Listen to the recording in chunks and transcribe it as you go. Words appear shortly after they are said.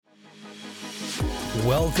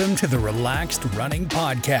Welcome to the Relaxed Running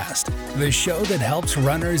Podcast, the show that helps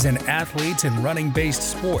runners and athletes in running-based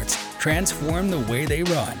sports transform the way they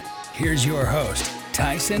run. Here's your host,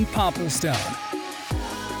 Tyson Popplestone.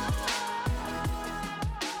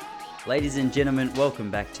 Ladies and gentlemen, welcome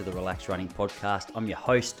back to the Relaxed Running Podcast. I'm your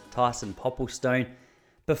host, Tyson Popplestone.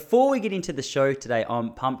 Before we get into the show today,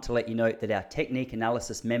 I'm pumped to let you know that our technique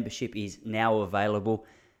analysis membership is now available.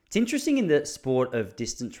 It's interesting in the sport of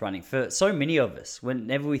distance running. For so many of us,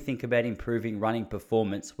 whenever we think about improving running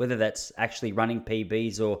performance, whether that's actually running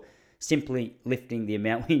PBs or simply lifting the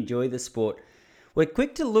amount we enjoy the sport, we're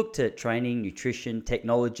quick to look to training, nutrition,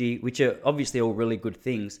 technology, which are obviously all really good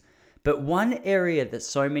things. But one area that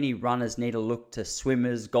so many runners need to look to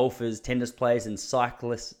swimmers, golfers, tennis players, and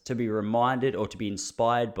cyclists to be reminded or to be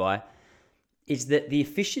inspired by is that the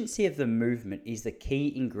efficiency of the movement is the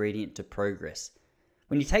key ingredient to progress.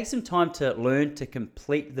 When you take some time to learn to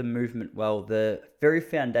complete the movement well, the very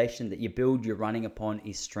foundation that you build your running upon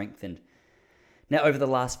is strengthened. Now, over the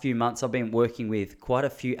last few months, I've been working with quite a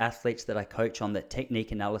few athletes that I coach on the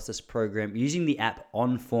technique analysis program using the app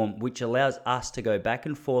OnForm, which allows us to go back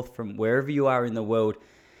and forth from wherever you are in the world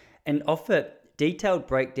and offer detailed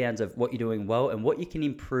breakdowns of what you're doing well and what you can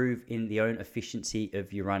improve in the own efficiency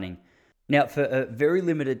of your running. Now, for a very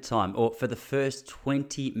limited time, or for the first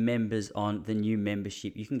 20 members on the new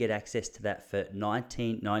membership, you can get access to that for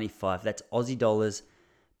 $19.95. That's Aussie dollars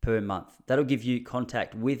per month. That'll give you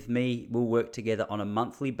contact with me. We'll work together on a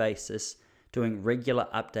monthly basis, doing regular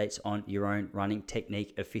updates on your own running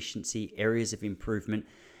technique, efficiency, areas of improvement,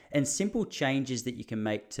 and simple changes that you can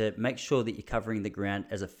make to make sure that you're covering the ground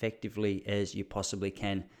as effectively as you possibly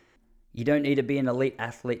can. You don't need to be an elite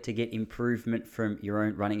athlete to get improvement from your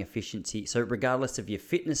own running efficiency. So regardless of your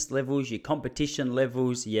fitness levels, your competition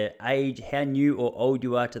levels, your age, how new or old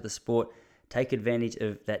you are to the sport, take advantage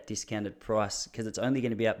of that discounted price because it's only going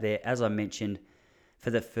to be up there, as I mentioned, for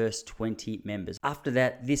the first 20 members. After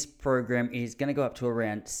that, this program is going to go up to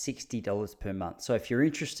around $60 per month. So if you're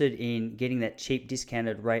interested in getting that cheap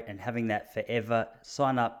discounted rate and having that forever,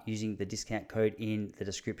 sign up using the discount code in the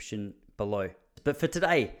description below. But for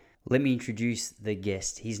today, let me introduce the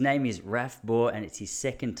guest. His name is Baugh, and it's his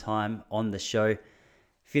second time on the show.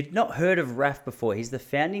 If you've not heard of Raf before, he's the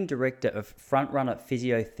founding director of Frontrunner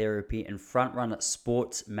Physiotherapy and Frontrunner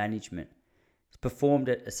Sports Management. He's performed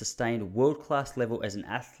at a sustained world-class level as an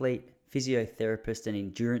athlete, physiotherapist, and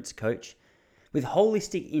endurance coach. With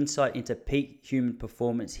holistic insight into peak human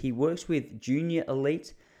performance, he works with junior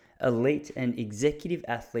elite, and executive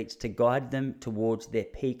athletes to guide them towards their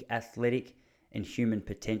peak athletic and human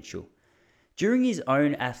potential. During his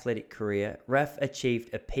own athletic career, Raf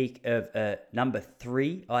achieved a peak of a number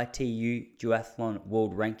 3 ITU duathlon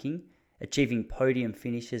world ranking, achieving podium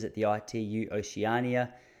finishes at the ITU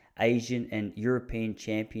Oceania, Asian and European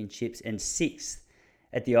Championships, and 6th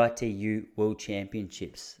at the ITU World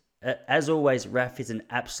Championships. As always, Raf is an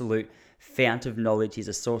absolute fount of knowledge. He's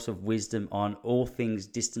a source of wisdom on all things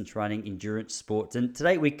distance running, endurance sports. And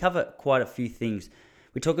today we cover quite a few things.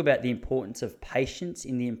 We talk about the importance of patience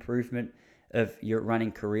in the improvement of your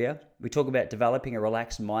running career. We talk about developing a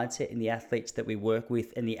relaxed mindset in the athletes that we work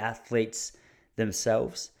with and the athletes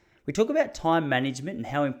themselves. We talk about time management and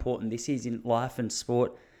how important this is in life and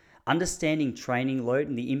sport, understanding training load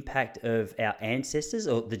and the impact of our ancestors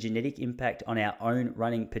or the genetic impact on our own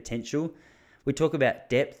running potential. We talk about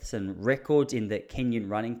depths and records in the Kenyan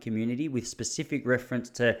running community with specific reference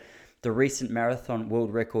to the recent marathon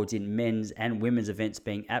world records in men's and women's events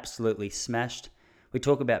being absolutely smashed. We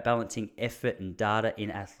talk about balancing effort and data in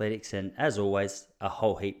athletics and, as always, a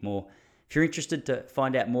whole heap more. If you're interested to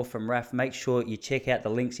find out more from Raf, make sure you check out the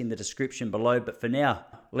links in the description below. But for now,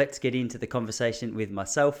 let's get into the conversation with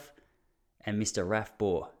myself and Mr.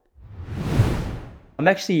 Baugh.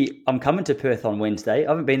 I'm coming to Perth on Wednesday. I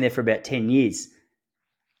haven't been there for about 10 years.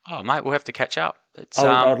 Oh, mate, we'll have to catch up.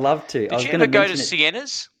 I'd love to. Did you ever go to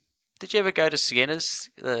Sienna's? Did you ever go to Sienna's,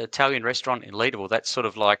 the Italian restaurant in Leederville? That's sort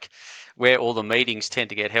of like where all the meetings tend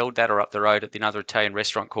to get held. That or up the road at another Italian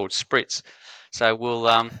restaurant called Spritz. So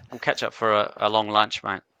we'll catch up for a long lunch,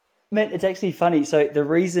 mate. Man, it's actually funny. So the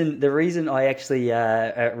reason I actually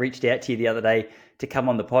reached out to you the other day to come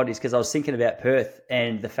on the pod is because I was thinking about Perth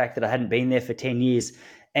and the fact that I hadn't been there for 10 years,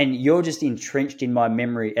 and you're just entrenched in my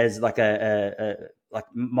memory as like like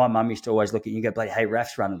my mum used to always look at you and go, "Bloody, hey,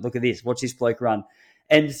 Raf's running. Look at this. Watch this bloke run."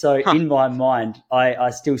 And so in my mind, I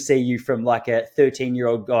still see you from like a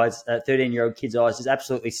 13-year-old kid's eyes, just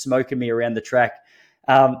absolutely smoking me around the track.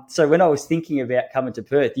 So when I was thinking about coming to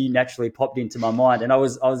Perth, you naturally popped into my mind, and I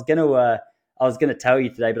was gonna I was going to tell you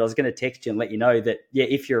today, but I was going to text you and let you know that, yeah,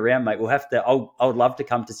 if you're around, mate, we'll have to. I would love to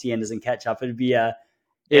come to Sienna's and catch up. It'd be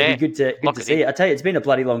Yeah, good lock to it see in. you. I tell you, it's been a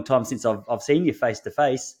bloody long time since I've seen you face to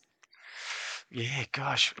face. Yeah,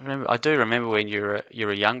 gosh, I do remember when you're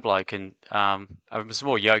a young bloke, and I was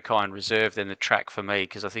more yokai and reserve than the track for me,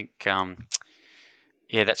 because I think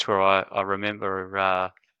yeah, that's where I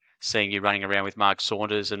remember seeing you running around with Mark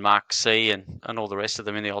Saunders and Mark C and all the rest of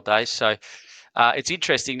them in the old days. So it's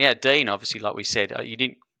interesting now, Dean. Obviously, like we said, you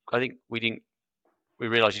didn't. I think we didn't. We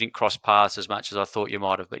realised you didn't cross paths as much as I thought you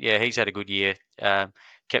might have. But yeah, he's had a good year.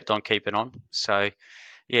 Kept on keeping on. So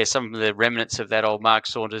yeah, some of the remnants of that old Mark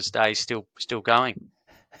Saunders days still going.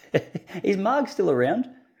 Is Marg still around?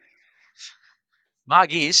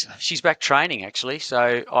 Marg is. She's back training actually,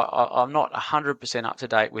 so I'm not 100% up to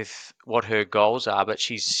date with what her goals are, but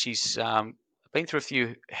she's been through a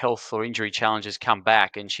few health or injury challenges, come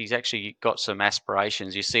back, and she's actually got some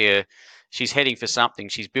aspirations. You see her, she's heading for something.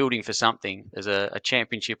 She's building for something. There's a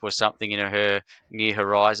championship or something in her near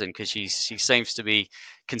horizon, because she seems to be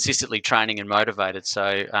consistently training and motivated.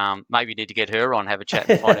 So maybe you need to get her on, have a chat,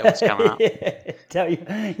 and find out what's coming up. Yeah, tell you,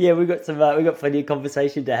 yeah, we got we got plenty of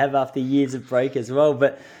conversation to have after years of break as well.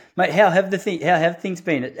 But mate, how have things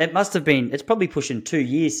been? It must have been. It's probably pushing 2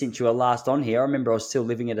 years since you were last on here. I remember I was still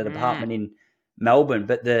living at an Mm. apartment in Melbourne,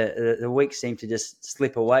 but the weeks seem to just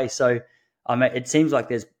slip away. So I mean, it seems like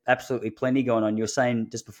there's absolutely plenty going on. You were saying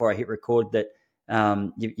just before I hit record that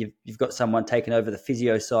you've got someone taking over the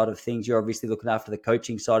physio side of things. You're obviously looking after the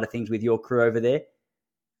coaching side of things with your crew over there.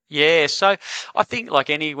 Yeah, so I think like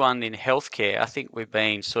anyone in healthcare, I think we've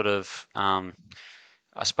been sort of, I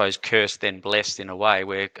suppose, cursed then blessed in a way,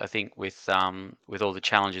 where I think with all the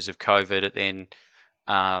challenges of COVID, it then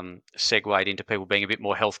segued into people being a bit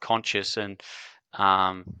more health conscious, and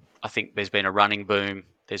um, I think there's been a running boom.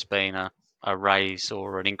 There's been a raise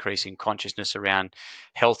or an increase in consciousness around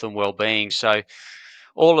health and well-being. So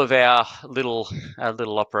all of our little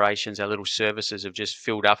operations, our little services have just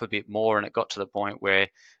filled up a bit more, and it got to the point where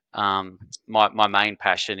my main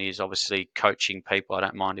passion is obviously coaching people. I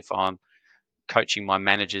don't mind if I'm coaching my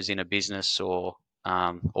managers in a business or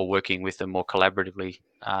working with them more collaboratively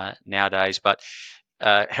nowadays, but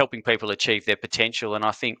helping people achieve their potential. And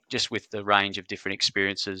I think just with the range of different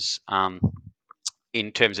experiences in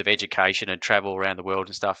terms of education and travel around the world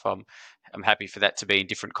and stuff, I'm happy for that to be in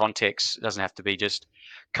different contexts. It doesn't have to be just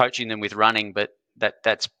coaching them with running, but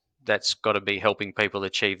that's got to be helping people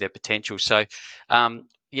achieve their potential. So,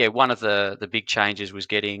 yeah, one of the big changes was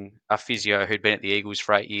getting a physio who'd been at the Eagles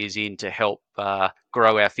for 8 years in to help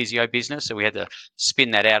grow our physio business. So we had to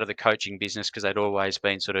spin that out of the coaching business, because they'd always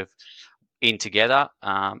been sort of in together,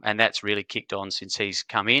 and that's really kicked on since he's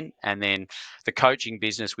come in. And then the coaching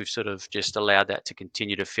business, we've sort of just allowed that to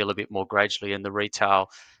continue to fill a bit more gradually, and the retail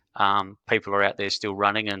people are out there still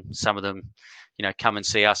running, and some of them, come and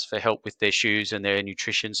see us for help with their shoes and their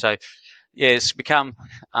nutrition. So yeah, it's become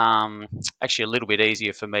actually a little bit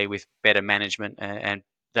easier for me with better management, and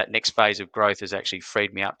that next phase of growth has actually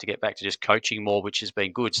freed me up to get back to just coaching more, which has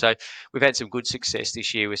been good. So we've had some good success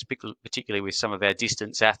this year, particularly with some of our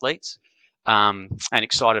distance athletes, and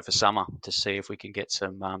excited for summer to see if we can get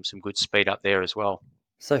some good speed up there as well.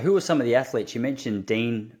 So, who are some of the athletes? You mentioned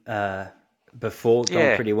Dean before, going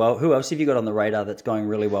Yeah. pretty well. Who else have you got on the radar that's going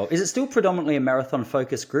really well? Is it still predominantly a marathon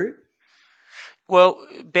focused group? Well,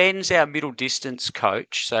 Ben's our middle distance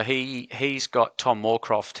coach, so he's got Tom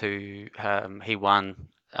Moorcroft, who he won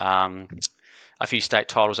a few state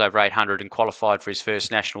titles over 800 and qualified for his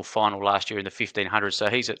first national final last year in the 1500. So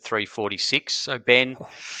he's at 346. So Ben,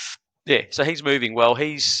 yeah, so he's moving well.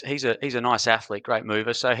 He's a nice athlete, great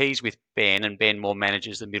mover. So he's with Ben, and Ben more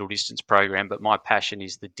manages the middle distance program. But my passion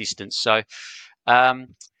is the distance. So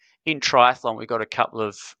um, in triathlon, we've got a couple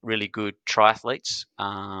of really good triathletes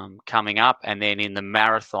coming up. And then in the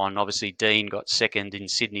marathon, obviously, Dean got second in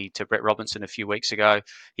Sydney to Brett Robinson a few weeks ago.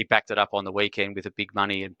 He backed it up on the weekend with a big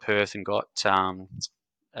money in Perth and got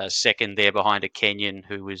second there behind a Kenyan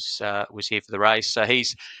who was here for the race. So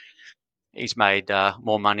he's made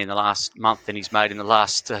more money in the last month than he's made in the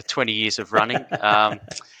last 20 years of running.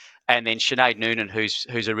 And then Sinead Noonan,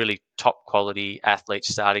 who's a really top quality athlete,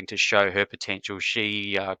 starting to show her potential.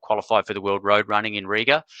 She qualified for the World Road Running in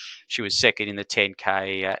Riga. She was second in the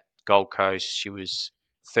 10K at Gold Coast. She was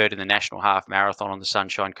third in the National Half Marathon on the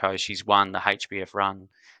Sunshine Coast. She's won the HBF Run,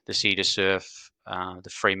 the Cedar Surf, the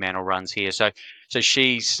Fremantle runs here. So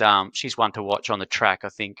she's one to watch on the track. I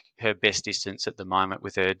think her best distance at the moment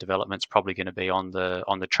with her development's probably going to be on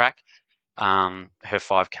the track. Her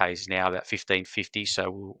 5K is now about 15:50,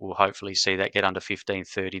 so we'll hopefully see that get under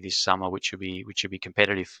 15:30 this summer, which would be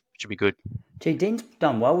competitive, which would be good. Gee, Dean's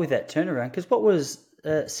done well with that turnaround because what was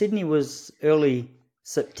Sydney was early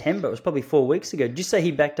September. It was probably 4 weeks ago. Did you say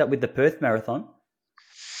he backed up with the Perth Marathon?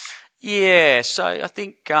 Yeah, so I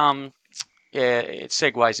think yeah, it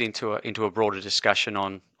segues into a broader discussion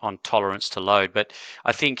on tolerance to load, but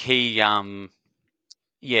I think he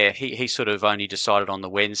sort of only decided on the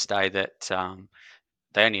Wednesday that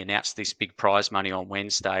they only announced this big prize money on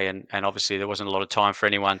Wednesday, and obviously there wasn't a lot of time for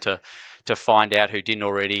anyone to find out who didn't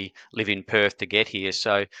already live in Perth to get here.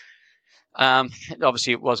 So um,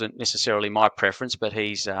 obviously it wasn't necessarily my preference, but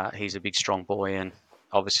he's a big strong boy, and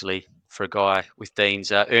obviously for a guy with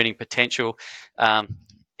Dean's earning potential, um,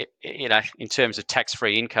 in terms of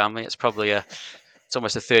tax-free income, it's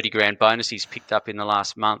almost a 30 grand bonus he's picked up in the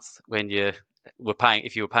last month when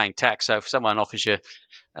if you were paying tax. So if someone offers you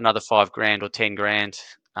another 5 grand or 10 grand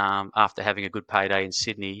after having a good payday in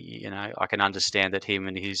Sydney, I can understand that him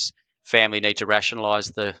and his family need to rationalise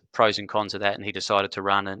the pros and cons of that, and he decided to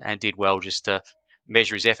run and did well just to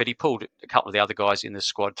measure his effort. He pulled a couple of the other guys in the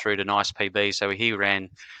squad through to nice PB, so he ran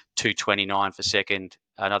 2:29 for second.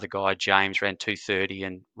 Another guy, James, ran 2:30,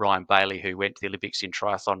 and Ryan Bailey, who went to the Olympics in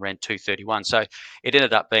triathlon, ran 2:31. So it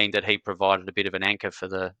ended up being that he provided a bit of an anchor for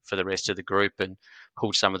the rest of the group and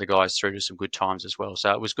pulled some of the guys through to some good times as well.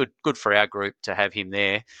 So it was good for our group to have him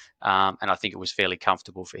there, and I think it was fairly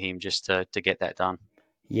comfortable for him just to get that done.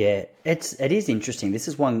 Yeah, it is interesting. This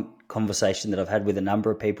is one conversation that I've had with a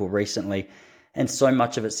number of people recently, and so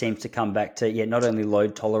much of it seems to come back to not only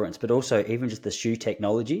load tolerance but also even just the shoe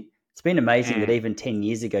technology. It's been amazing that Mm, even 10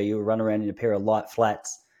 years ago you would run around in a pair of light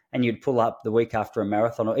flats and you'd pull up the week after a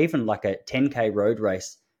marathon or even like a 10K road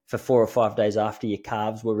race for 4 or 5 days after your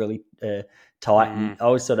calves were really tight, and mm, I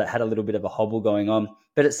always sort of had a little bit of a hobble going on.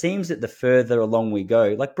 But it seems that the further along we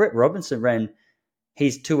go, like Brett Robinson ran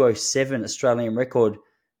his 2:07 Australian record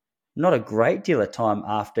not a great deal of time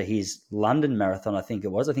after his London marathon, I think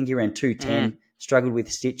it was. I think he ran mm. 2:10, struggled with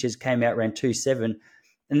stitches, came out, ran 2:07.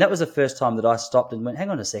 And that was the first time that I stopped and went, hang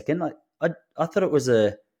on a second. I thought it was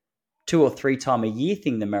a 2 or 3 time a year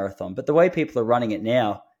thing, the marathon. But the way people are running it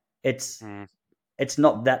now, it's Mm. it's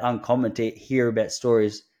not that uncommon to hear about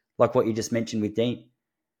stories like what you just mentioned with Dean.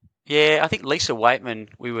 Yeah, I think Lisa Waitman,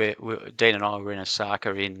 Dean and I were in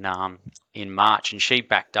Osaka in March, and she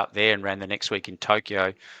backed up there and ran the next week in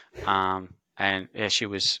Tokyo. And yeah, she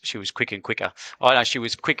was quick and quicker. I know she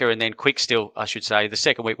was quicker and then quick still, I should say. The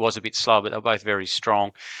second week was a bit slow, but they were both very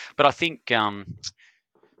strong. But I think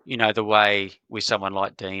the way with someone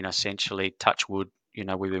like Dean, essentially, touch wood,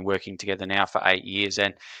 we've been working together now for 8 years,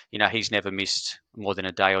 and he's never missed more than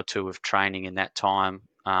a day or two of training in that time,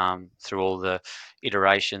 through all the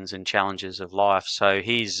iterations and challenges of life. So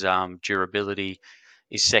his durability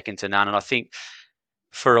is second to none, and I think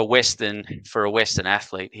for a Western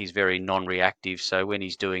athlete, he's very non-reactive. So when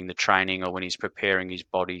he's doing the training or when he's preparing his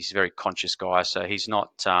body, he's a very conscious guy. So he's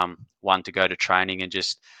not one to go to training and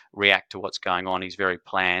just react to what's going on. He's very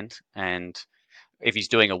planned, and if he's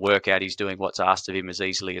doing a workout, he's doing what's asked of him as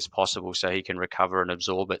easily as possible so he can recover and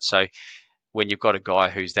absorb it. So when you've got a guy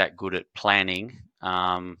who's that good at planning,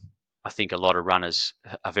 I think a lot of runners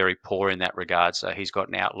are very poor in that regard. So he's got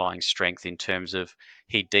an outlying strength in terms of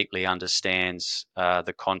he deeply understands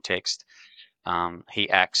the context. He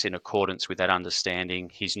acts in accordance with that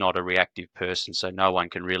understanding. He's not a reactive person, so no one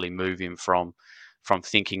can really move him from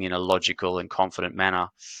thinking in a logical and confident manner.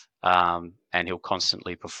 And he'll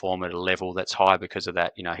constantly perform at a level that's high because of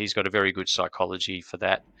that. He's got a very good psychology for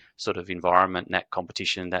that sort of environment and that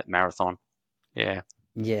competition, that marathon. Yeah.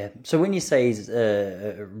 Yeah. So when you say he's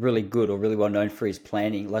really good or really well known for his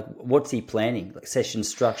planning, like what's he planning? Like session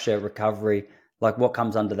structure, recovery, like what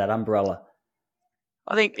comes under that umbrella?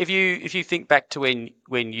 I think if you think back to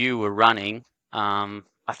when you were running, I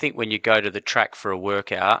think when you go to the track for a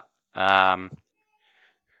workout,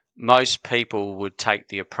 most people would take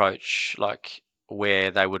the approach like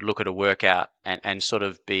where they would look at a workout and sort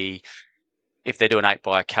of be, if they're doing 8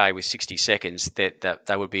 by a K with 60 seconds, that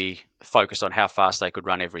they would be focused on how fast they could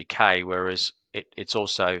run every K. Whereas it's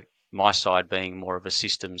also my side being more of a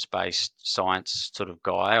systems based science sort of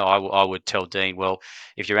guy. I would tell Dean, well,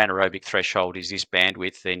 if your anaerobic threshold is this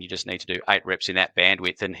bandwidth, then you just need to do 8 reps in that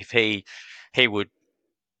bandwidth. And if he would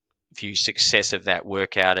view success of that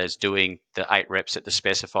workout as doing the 8 reps at the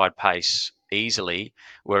specified pace easily,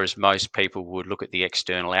 whereas most people would look at the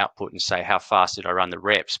external output and say, how fast did I run the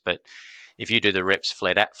reps? But if you do the reps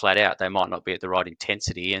flat out, they might not be at the right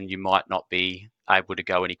intensity, and you might not be able to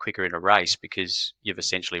go any quicker in a race because you've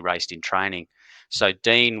essentially raced in training. So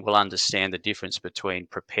Dean will understand the difference between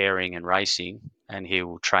preparing and racing, and he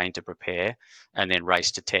will train to prepare and then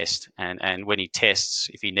race to test. And when he tests,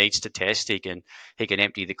 if he needs to test, he can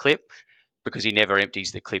empty the clip, because he never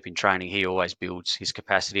empties the clip in training. He always builds his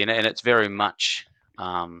capacity, and it's very much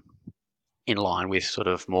in line with sort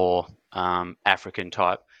of more African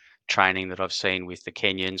type training that I've seen with the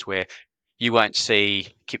Kenyans, where you won't see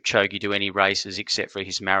Kipchoge do any races except for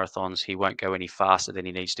his marathons. He won't go any faster than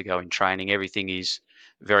he needs to go in training. Everything is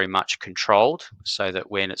very much controlled, so that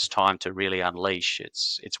when it's time to really unleash,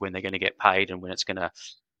 it's when they're going to get paid, and when it's going to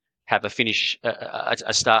have a finish,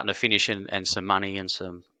 a start and a finish, and some money and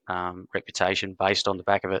some reputation based on the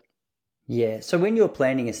back of it. Yeah. So when you're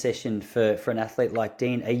planning a session for an athlete like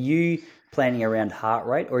Dean, are you planning around heart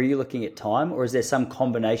rate, or are you looking at time, or is there some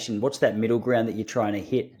combination? What's that middle ground that you're trying to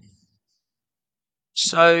hit?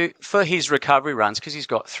 So for his recovery runs, because he's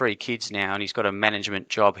got 3 kids now and he's got a management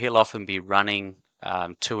job, he'll often be running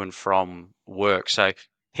to and from work. So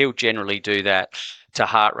he'll generally do that to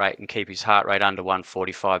heart rate and keep his heart rate under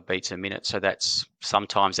 145 beats a minute. So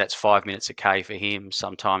sometimes that's 5 minutes a K for him.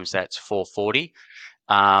 Sometimes that's 440.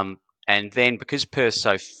 And then because Perth's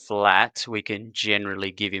so flat, we can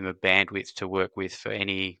generally give him a bandwidth to work with for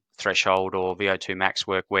any threshold or VO2 max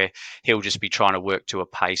work, where he'll just be trying to work to a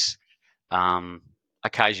pace.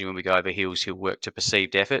 Occasionally when we go over hills, he'll work to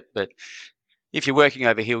perceived effort. But if you're working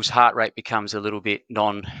over hills, heart rate becomes a little bit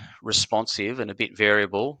non-responsive and a bit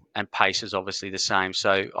variable, and pace is obviously the same.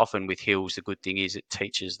 So often with hills, the good thing is it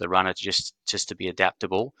teaches the runner just to be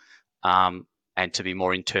adaptable, and to be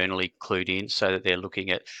more internally clued in, so that they're looking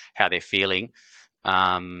at how they're feeling.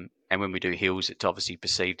 And when we do hills, it's obviously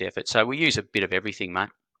perceived effort. So we use a bit of everything, mate.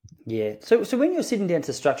 Yeah. So when you're sitting down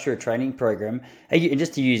to structure a training program, and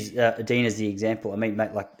just to use Dean as the example, I mean,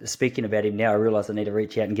 mate, like speaking about him now, I realise I need to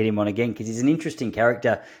reach out and get him on again, because he's an interesting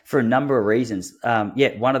character for a number of reasons.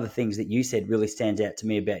 One of the things that you said really stands out to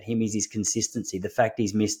me about him is his consistency. The fact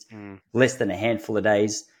he's missed less than a handful of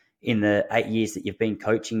days in the 8 years that you've been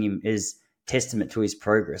coaching him is testament to his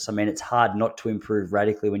progress. I mean, it's hard not to improve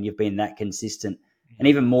radically when you've been that consistent, and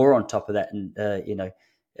even more on top of that, and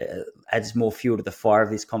adds more fuel to the fire of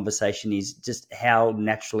this conversation, is just how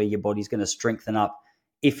naturally your body's going to strengthen up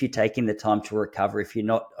if you're taking the time to recover, if you're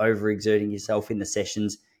not overexerting yourself in the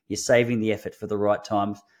sessions, you're saving the effort for the right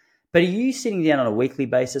times. But are you sitting down on a weekly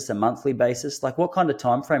basis, a monthly basis? Like, what kind of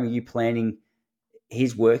time frame are you planning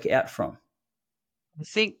his work out from? I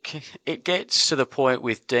think it gets to the point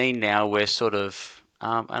with Dean now where sort of,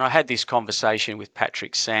 and I had this conversation with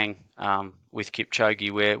Patrick Sang with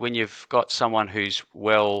Kipchoge, where when you've got someone who's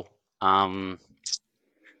the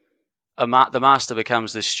master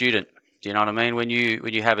becomes the student. Do you know what I mean? When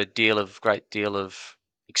you have a great deal of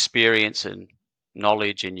experience and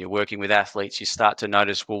knowledge, and you're working with athletes, you start to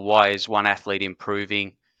notice, well, why is one athlete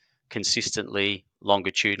improving consistently,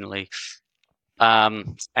 longitudinally,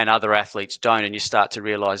 and other athletes don't? And you start to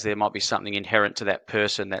realize there might be something inherent to that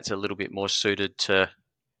person that's a little bit more suited to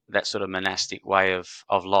that sort of monastic way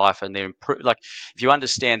of life. And they're like, if you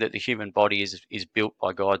understand that the human body is built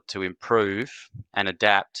by God to improve and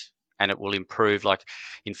adapt, and it will improve. Like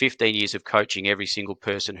in 15 years of coaching, every single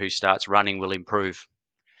person who starts running will improve.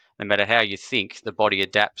 No matter how you think, the body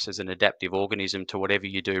adapts as an adaptive organism to whatever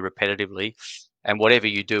you do repetitively, and whatever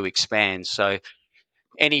you do expands. So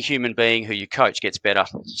any human being who you coach gets better.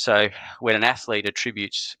 So when an athlete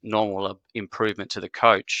attributes normal improvement to the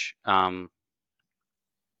coach,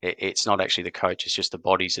 it's not actually the coach, it's just the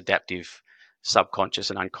body's adaptive subconscious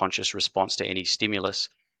and unconscious response to any stimulus.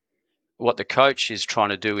 What the coach is trying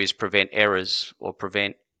to do is prevent errors, or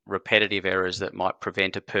prevent repetitive errors that might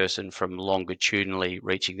prevent a person from longitudinally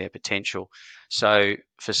reaching their potential. So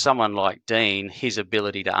for someone like Dean, his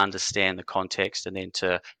ability to understand the context and then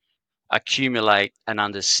to accumulate an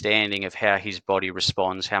understanding of how his body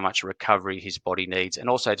responds, how much recovery his body needs, and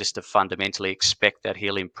also just to fundamentally expect that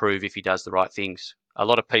he'll improve if he does the right things. A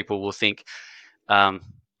lot of people will think, I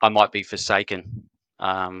might be forsaken.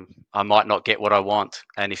 I might not get what I want.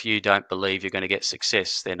 And if you don't believe you're going to get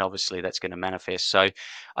success, then obviously that's going to manifest. So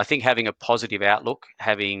I think having a positive outlook,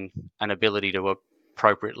 having an ability to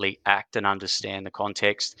appropriately act and understand the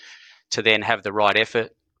context, to then have the right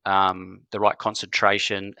effort, the right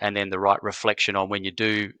concentration, and then the right reflection on when you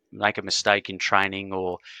do make a mistake in training,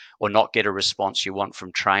 or not get a response you want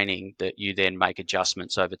from training, that you then make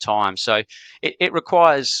adjustments over time. So it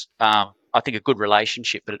requires, I think, a good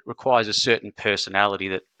relationship, but it requires a certain personality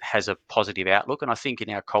that has a positive outlook. And I think in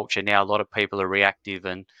our culture now, a lot of people are reactive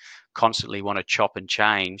and constantly want to chop and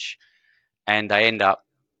change, and they end up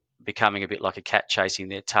becoming a bit like a cat chasing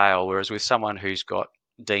their tail. Whereas with someone who's got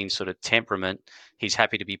Dean's sort of temperament, he's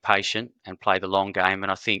happy to be patient and play the long game.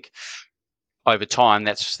 And I think over time,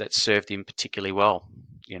 that's served him particularly well.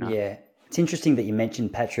 Yeah, it's interesting that you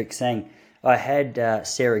mentioned Patrick Sang. I had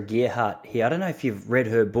Sarah Gearhart here. I don't know if you've read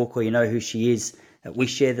her book or you know who she is. We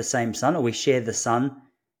Share the Same Sun, or We Share the Sun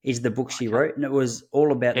is the book she Okay. wrote. And it was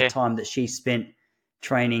all about the Yeah. time that she spent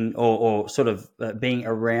training or sort of being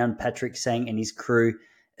around Patrick Sang and his crew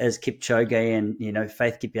as Kipchoge and,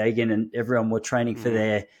 Faith Kipyegon and everyone were training for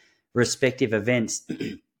their respective events.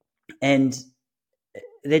 And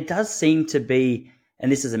there does seem to be,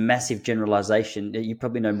 and this is a massive generalization, you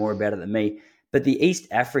probably know more about it than me, but the East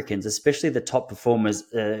Africans, especially the top performers,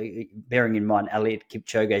 bearing in mind Elliot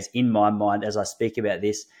Kipchoge is in my mind as I speak about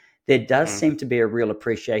this, there does seem to be a real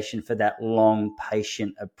appreciation for that long,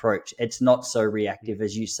 patient approach. It's not so reactive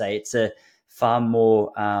as you say. It's a far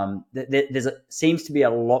more, seems to be a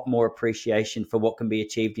lot more appreciation for what can be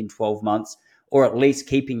achieved in 12 months, or at least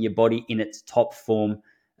keeping your body in its top form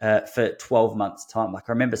for 12 months' time. Like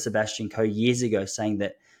I remember Sebastian Coe years ago saying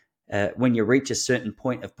that when you reach a certain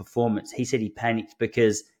point of performance, he said he panicked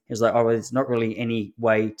because he was like, oh, well, there's not really any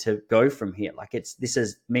way to go from here. Like this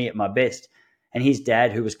is me at my best. And his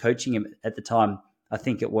dad, who was coaching him at the time, I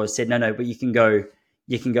think it was, said, no, but you can go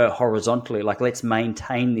horizontally. Like let's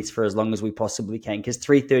maintain this for as long as we possibly can. Because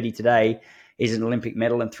 3:30 today is an Olympic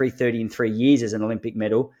medal and 3:30 in 3 years is an Olympic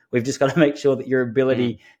medal. We've just got to make sure that your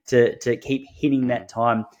ability to keep hitting that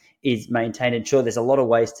time is maintained. And sure, there's a lot of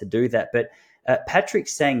ways to do that. But Patrick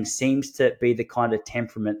Sang seems to be the kind of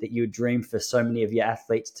temperament that you dream for so many of your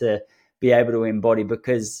athletes to be able to embody,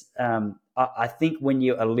 because I think when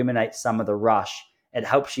you eliminate some of the rush, it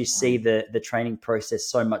helps you see the training process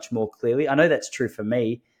so much more clearly. I know that's true for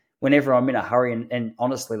me whenever I'm in a hurry. And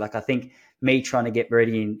honestly, like I think me trying to get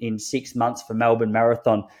ready in 6 months for Melbourne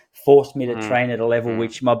Marathon forced me to train at a level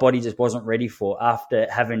which my body just wasn't ready for after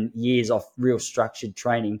having years of real structured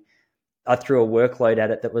training. I threw a workload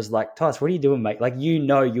at it that was like, Tice, what are you doing, mate? Like, you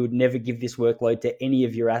would never give this workload to any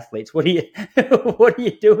of your athletes. What are you, what are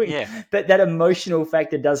you doing? Yeah. But that emotional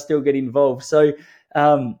factor does still get involved. So,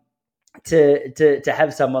 to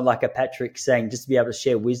have someone like a Patrick Sang just to be able to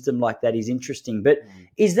share wisdom like that is interesting. But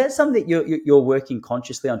is that something that you're working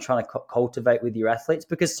consciously on trying to cultivate with your athletes?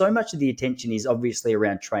 Because so much of the attention is obviously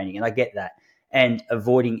around training, and I get that, and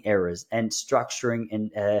avoiding errors and structuring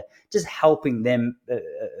and just helping them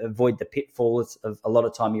avoid the pitfalls of a lot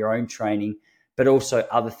of time your own training, but also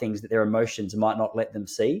other things that their emotions might not let them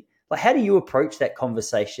see. Like, how do you approach that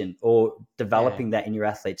conversation or developing that in your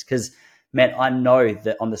athletes? Because, man, I know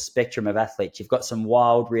that on the spectrum of athletes, you've got some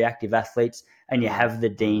wild reactive athletes and you have the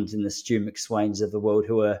Deans and the Stu McSwains of the world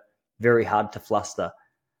who are very hard to fluster.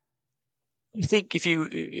 I think if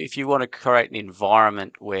you want to create an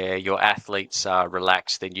environment where your athletes are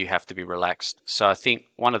relaxed, then you have to be relaxed. So I think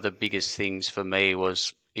one of the biggest things for me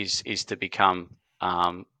is to become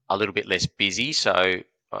a little bit less busy. So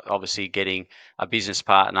obviously getting a business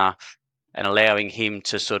partner and allowing him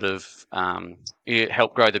to sort of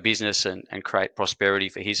help grow the business and create prosperity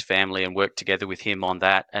for his family and work together with him on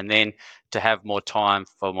that, and then to have more time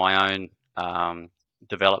for my own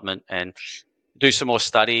development and do some more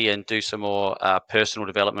study and do some more personal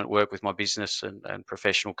development work with my business and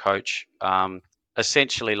professional coach.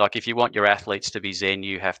 Essentially, like if you want your athletes to be zen,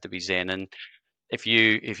 you have to be zen, and if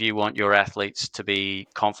you want your athletes to be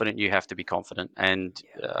confident, you have to be confident. And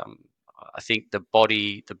I think the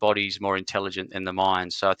body's more intelligent than the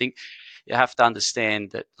mind. So I think you have to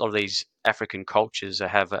understand that a lot of these African cultures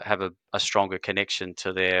have a stronger connection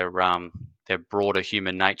to their broader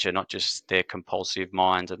human nature, not just their compulsive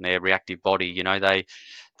mind and their reactive body.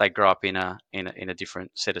 They grow up in a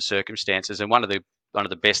different set of circumstances. And one of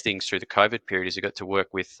the best things through the COVID period is I got to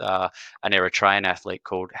work with an Eritrean athlete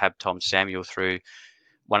called Habtom Samuel through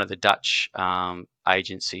one of the Dutch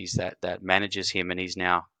agencies that manages him, and he's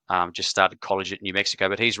now just started college at New Mexico.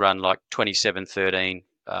 But he's run like 27:13,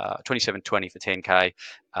 27:20 for 10K,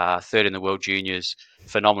 third in the World Juniors,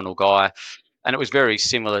 phenomenal guy. And it was very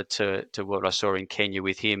similar to what I saw in Kenya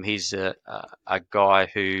with him. He's a guy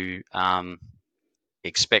who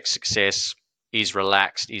expects success, is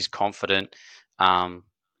relaxed, is confident,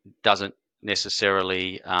 doesn't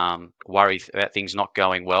necessarily worry about things not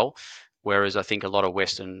going well. Whereas I think a lot of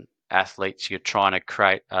Western athletes, you're trying to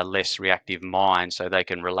create a less reactive mind so they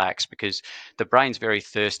can relax, because the brain's very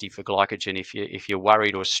thirsty for glycogen. If you're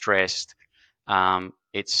worried or stressed,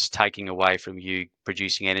 it's taking away from you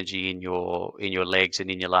producing energy in your legs and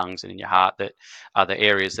in your lungs and in your heart, that are the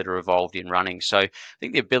areas that are evolved in running. So I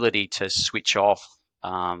think the ability to switch off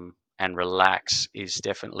and relax is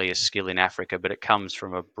definitely a skill in Africa, but it comes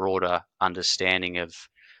from a broader understanding of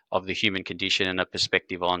of the human condition and a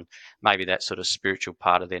perspective on maybe that sort of spiritual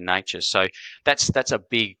part of their nature. So that's a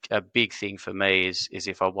big thing for me is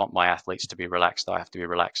if I want my athletes to be relaxed, I have to be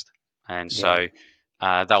relaxed. And so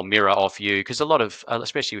they'll mirror off you, because a lot of,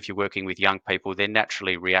 especially if you're working with young people, they're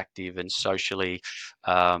naturally reactive and socially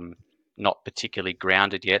not particularly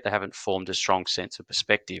grounded yet. They haven't formed a strong sense of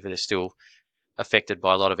perspective. They're still affected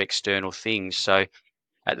by a lot of external things. So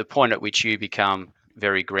at the point at which you become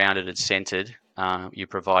very grounded and centered, you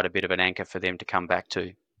provide a bit of an anchor for them to come back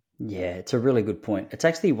to. Yeah, it's a really good point. It's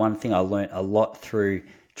actually one thing I learnt a lot through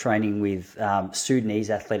training with Sudanese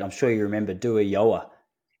athlete. I'm sure you remember Dua Yoa.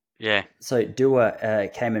 Yeah. So Dua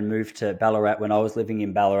came and moved to Ballarat when I was living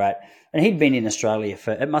in Ballarat, and he'd been in Australia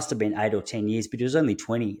for, it must have been 8 or 10 years, but he was only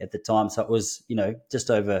 20 at the time. So it was,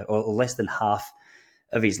 just over or less than half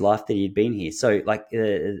of his life that he'd been here. So like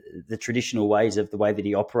the traditional ways of the way that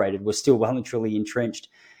he operated was still well and truly entrenched.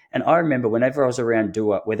 And I remember whenever I was around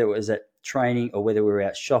Dua, whether it was at training or whether we were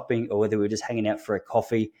out shopping or whether we were just hanging out for a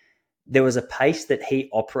coffee, there was a pace that he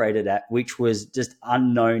operated at, which was just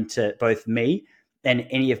unknown to both me and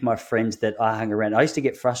any of my friends that I hung around. I used to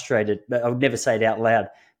get frustrated, but I would never say it out loud.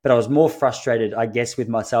 But I was more frustrated, I guess, with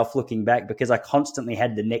myself looking back because I constantly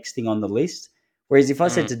had the next thing on the list. Whereas if I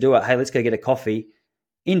said to Dua, hey, let's go get a coffee,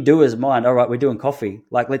 in Dua's mind, all right, we're doing coffee.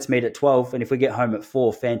 Like, let's meet at 12. And if we get home at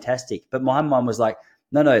 4, fantastic. But my mind was like,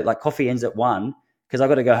 no, like coffee ends at 1 because I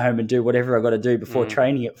got to go home and do whatever I got to do before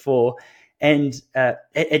training at 4. And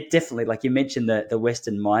it definitely, like you mentioned, the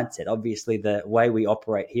Western mindset. Obviously, the way we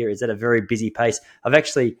operate here is at a very busy pace. I've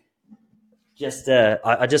actually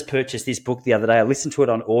I just purchased this book the other day. I listened to it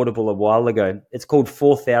on Audible a while ago. It's called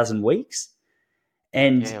 4,000 Weeks.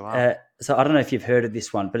 And so I don't know if you've heard of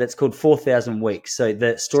this one, but it's called 4,000 Weeks. So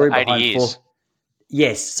the story behind 80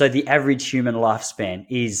 years. So the average human lifespan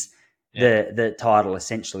is the title,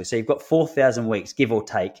 essentially. So you've got 4,000 weeks, give or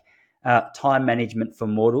take, time management for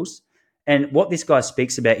mortals. And what this guy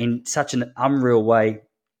speaks about in such an unreal way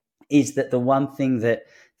is that the one thing that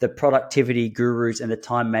the productivity gurus and the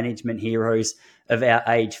time management heroes of our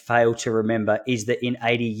age fail to remember is that in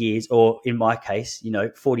 80 years, or in my case,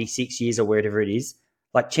 46 years or whatever it is,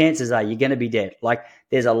 like chances are you're going to be dead. Like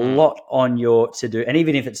there's a lot on your to do. And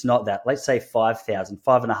even if it's not that, let's say 5,000,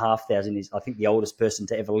 5,500 is, I think, the oldest person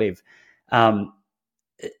to ever live.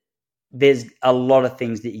 There's a lot of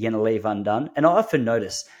things that you're going to leave undone. And I often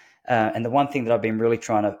notice, and the one thing that I've been really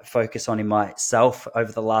trying to focus on in myself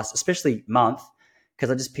over the last, especially month,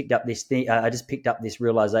 because I just picked up this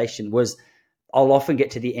realization, was I'll often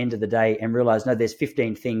get to the end of the day and realize, no, there's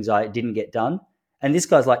 15 things I didn't get done. And this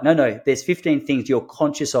guy's like, no, there's 15 things you're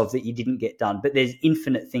conscious of that you didn't get done, but there's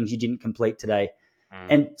infinite things you didn't complete today.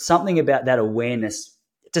 And something about that awareness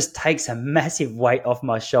just takes a massive weight off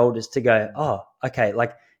my shoulders to go, oh, okay,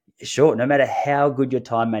 like, sure, no matter how good your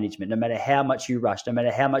time management, no matter how much you rush, no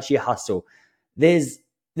matter how much you hustle, there's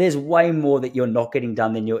way more that you're not getting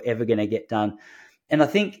done than you're ever going to get done. And I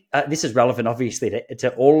think this is relevant, obviously,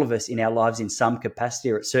 to all of us in our lives in some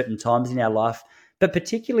capacity or at certain times in our life, but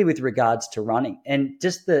particularly with regards to running and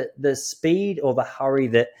just the speed or the hurry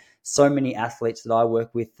that so many athletes that I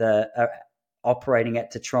work with are operating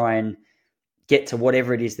at to try and get to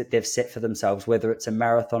whatever it is that they've set for themselves, whether it's a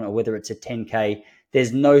marathon or whether it's a 10K.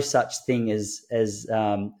 There's no such thing as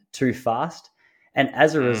too fast. And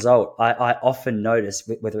as a result, I often notice,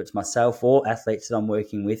 whether it's myself or athletes that I'm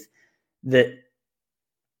working with, that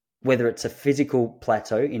whether it's a physical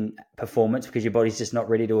plateau in performance because your body's just not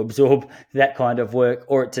ready to absorb that kind of work,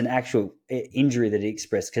 or it's an actual injury that it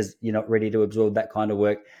expressed because you're not ready to absorb that kind of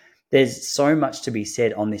work. There's so much to be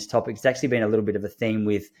said on this topic. It's actually been a little bit of a theme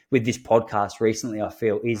with this podcast recently, I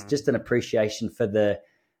feel, is just an appreciation for the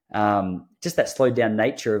just that slowed down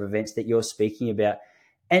nature of events that you're speaking about.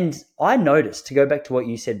 And I noticed, to go back to what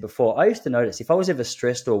you said before, I used to notice if I was ever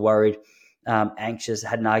stressed or worried, anxious,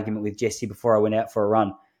 had an argument with Jesse before I went out for a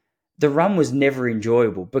run, the run was never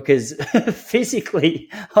enjoyable because physically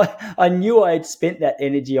I knew I had spent that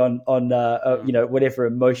energy on whatever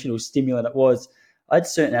emotional stimulant it was. I had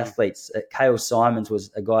certain athletes. Cale Simons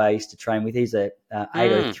was a guy I used to train with. He's a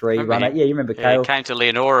 803 runner. Yeah, you remember Cale? He came to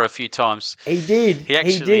Leonora a few times. He did.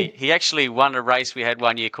 He actually won a race we had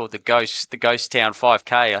one year called the Ghost Town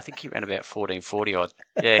 5K. I think he ran about 14:40 odd.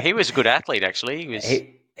 Yeah, he was a good athlete actually.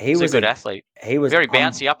 He was a good athlete. He was very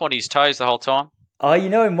bouncy, up on his toes the whole time. Oh, you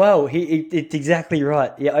know him well. It's exactly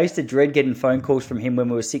right. Yeah, I used to dread getting phone calls from him when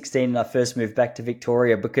we were 16 and I first moved back to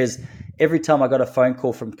Victoria, because every time I got a phone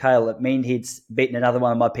call from Cale, it meant he'd beaten another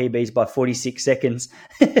one of my PBs by 46 seconds.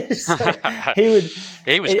 So he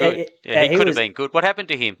was good. Yeah, he could have been good. What happened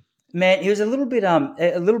to him? Man, he was a little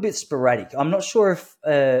bit sporadic. I'm not sure if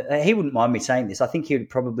he wouldn't mind me saying this. I think he would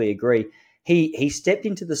probably agree. He stepped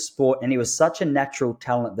into the sport and he was such a natural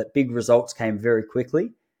talent that big results came very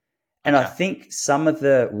quickly. And I Okay. think some of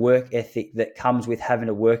the work ethic that comes with having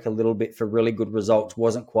to work a little bit for really good results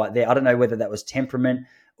wasn't quite there. I don't know whether that was temperament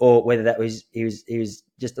or whether that was he was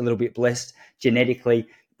just a little bit blessed genetically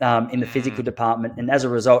in the physical Mm, department. And as a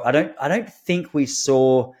result, I don't think we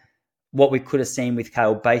saw what we could have seen with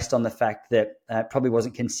Kale based on the fact that probably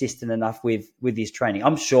wasn't consistent enough with his training.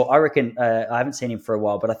 I'm sure. I reckon I haven't seen him for a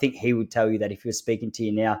while, but I think he would tell you that if he was speaking to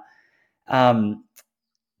you now. Um,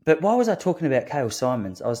 but why was I talking about Kale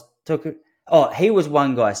Simons? I was talking. Oh, he was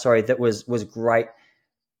one guy. Sorry, that was great.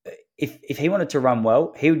 If he wanted to run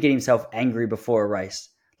well, he would get himself angry before a race.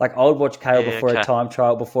 Like I would watch Kale yeah. before a Okay. time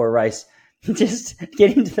trial, before a race, just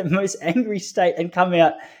get into the most angry state and come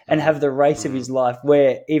out and Mm, have the race of mm. his life.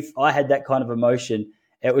 Where if I had that kind of emotion,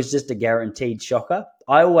 it was just a guaranteed shocker.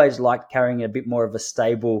 I always liked carrying a bit more of a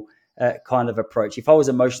stable kind of approach. If I was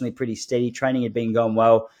emotionally pretty steady, training had been going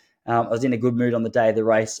well, I was in a good mood on the day of the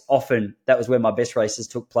race. Often that was where my best races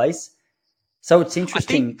took place. So it's I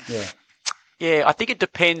think. interesting. Yeah, Yeah, I think it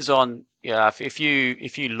depends on, yeah, if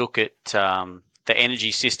you look at the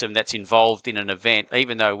energy system that's involved in an event,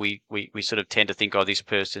 even though we sort of tend to think, oh, this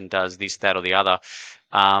person does this, that, or the other.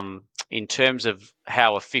 In terms of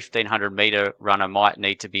how a 1,500 meter runner might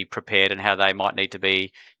need to be prepared and how they might need to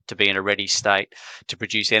be in a ready state to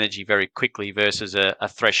produce energy very quickly versus a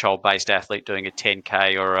threshold based athlete doing a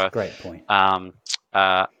 10K or it's a great point. um,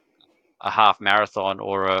 uh, a half marathon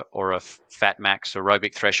or a fat max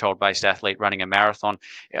aerobic threshold based athlete running a marathon.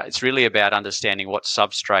 It's really about understanding what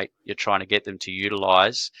substrate you're trying to get them to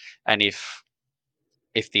utilize, and if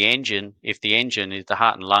the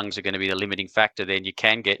heart and lungs are going to be the limiting factor, then you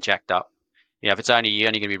can get jacked up. If it's you're only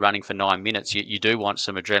going to be running for 9 minutes, you do want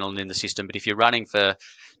some adrenaline in the system. But if you're running for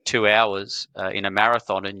 2 hours in a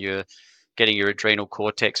marathon and you're getting your adrenal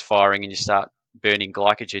cortex firing and you start burning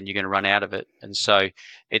glycogen, you're going to run out of it. And so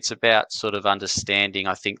it's about sort of understanding,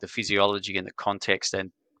 I think, the physiology and the context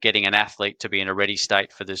and getting an athlete to be in a ready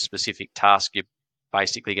state for the specific task you're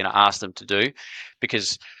basically going to ask them to do.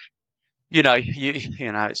 Because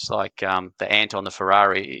it's like the ant on the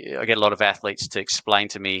Ferrari. I get a lot of athletes to explain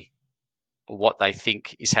to me what they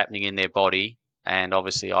think is happening in their body, and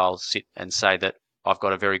obviously I'll sit and say that I've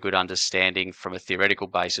got a very good understanding from a theoretical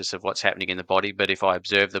basis of what's happening in the body. But if I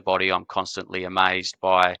observe the body, I'm constantly amazed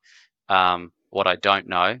by what I don't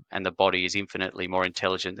know, and the body is infinitely more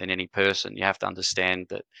intelligent than any person. You have to understand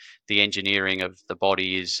that the engineering of the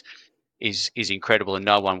body is incredible, and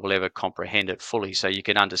no one will ever comprehend it fully. So you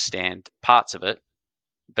can understand parts of it,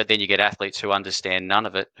 but then you get athletes who understand none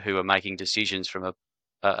of it, who are making decisions from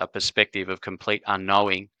a perspective of complete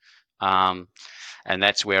unknowing. Um, and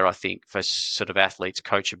that's where I think for sort of athletes,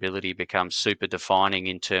 coachability becomes super defining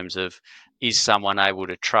in terms of, is someone able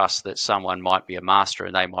to trust that someone might be a master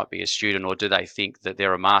and they might be a student, or do they think that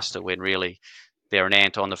they're a master when really they're an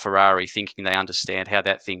ant on the Ferrari thinking they understand how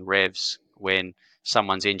that thing revs when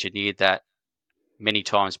someone's engineered that many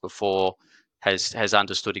times before, has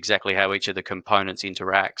understood exactly how each of the components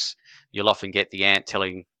interacts. You'll often get the ant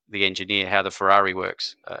telling the engineer how the Ferrari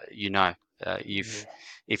works. Yeah.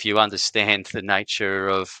 If you understand the nature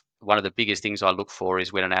of, one of the biggest things I look for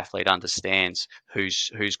is when an athlete understands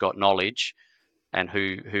who's got knowledge and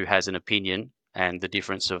who has an opinion, and the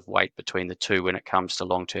difference of weight between the two when it comes to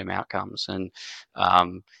long-term outcomes. And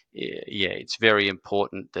yeah, it's very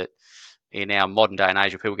important that in our modern day and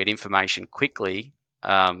age where people get information quickly,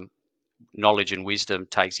 um, knowledge and wisdom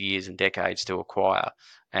takes years and decades to acquire.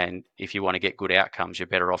 And if you want to get good outcomes, you're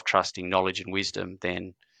better off trusting knowledge and wisdom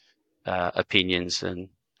than opinions and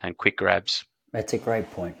quick grabs. That's a great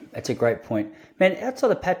point. That's a great point. Man,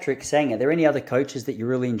 outside of Patrick Sang, are there any other coaches that you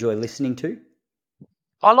really enjoy listening to?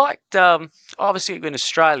 I liked, obviously, in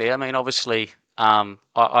Australia. I mean, obviously,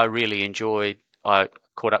 I really enjoyed. I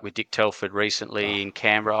caught up with Dick Telford recently Oh, in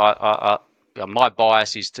Canberra. My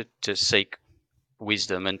bias is to seek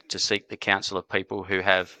wisdom and to seek the counsel of people who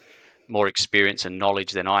have more experience and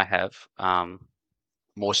knowledge than I have,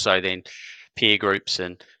 more so than peer groups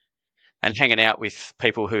and hanging out with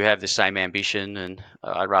people who have the same ambition. And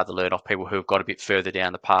I'd rather learn off people who have got a bit further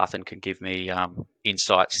down the path and can give me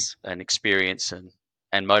insights and experience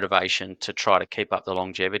and motivation to try to keep up the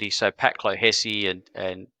longevity. So Pat Clohessy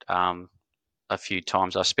and a few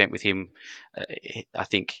times I spent with him, uh, I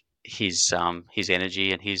think his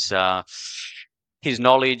energy and his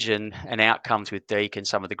knowledge and outcomes with Deek and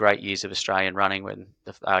some of the great years of Australian running when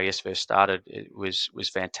the AES first started, it was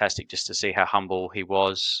fantastic just to see how humble he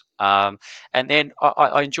was. And then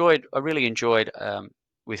I really enjoyed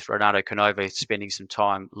with Renato Canova, spending some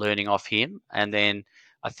time learning off him. And then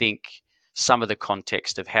I think some of the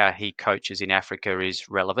context of how he coaches in Africa is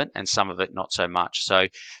relevant and some of it not so much. So,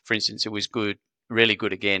 for instance, it was really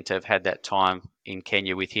good again to have had that time in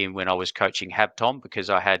Kenya with him when I was coaching Habtom, because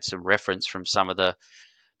I had some reference from some of the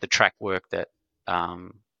track work that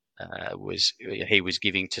he was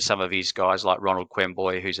giving to some of his guys like Ronald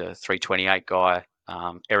Quemboy, who's a 328 guy,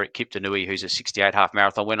 Eric Kiptanui, who's a 68 half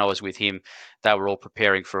marathon. When I was with him, they were all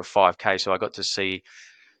preparing for a 5K, so I got to see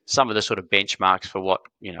some of the sort of benchmarks for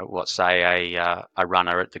what say a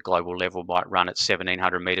runner at the global level might run at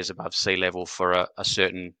 1,700 meters above sea level for a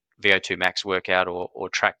certain VO2 max workout or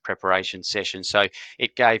track preparation session. So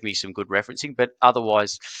it gave me some good referencing, but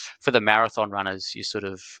otherwise for the marathon runners,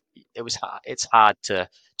 it's hard to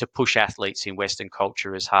push athletes in Western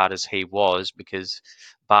culture as hard as he was, because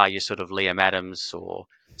bar your sort of Liam Adams or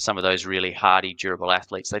some of those really hardy, durable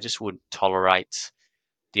athletes, they just wouldn't tolerate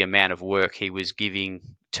the amount of work he was giving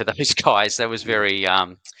to those guys. That was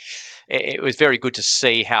it was very good to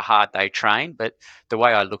see how hard they train. But the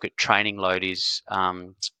way I look at training load is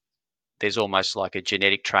there's almost like a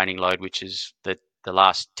genetic training load, which is the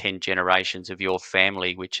last 10 generations of your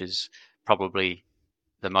family, which is probably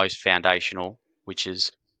the most foundational, which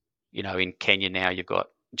is, in Kenya now, you've got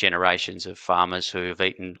generations of farmers who have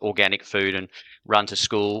eaten organic food and run to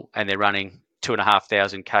school, and they're running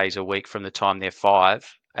 2,500 Ks a week from the time they're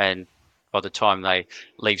 5. And by the time they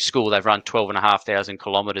leave school, they've run 12,500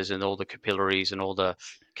 kilometres, and all the capillaries and all the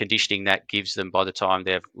conditioning that gives them by the time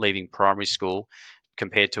they're leaving primary school,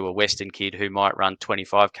 compared to a Western kid who might run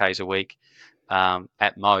 25 Ks a week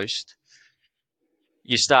at most.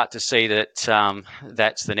 You start to see that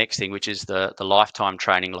that's the next thing, which is the lifetime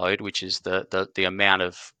training load, which is the amount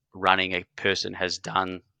of running a person has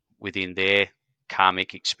done within their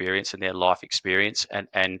karmic experience and their life experience,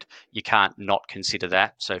 and you can't not consider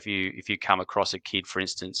that. So if you come across a kid, for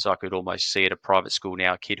instance, I could almost see at a private school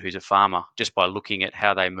now, a kid who's a farmer, just by looking at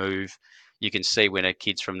how they move, you can see when a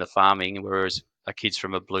kid's from the farming, whereas a kid's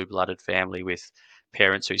from a blue-blooded family with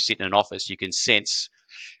parents who sit in an office. You can sense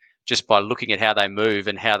just by looking at how they move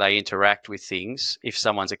and how they interact with things, if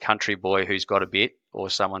someone's a country boy who's got a bit, or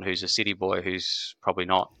someone who's a city boy who's probably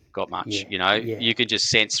not got much. Yeah. You can just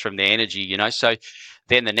sense from their energy. So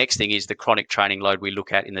then the next thing is the chronic training load we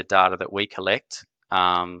look at in the data that we collect.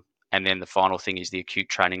 And then the final thing is the acute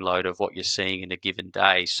training load of what you're seeing in a given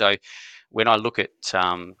day. So when I look at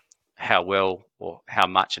how well or how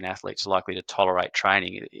much an athlete's likely to tolerate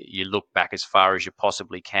training, you look back as far as you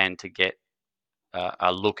possibly can to get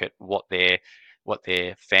a look at what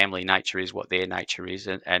their family nature is, what their nature is,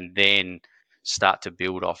 and then start to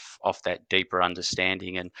build off that deeper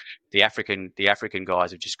understanding. And the African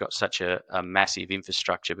guys have just got such a massive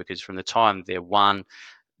infrastructure, because from the time they're 1,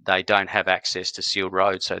 they don't have access to sealed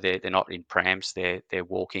roads, so they're not in prams, they're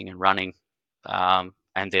walking and running,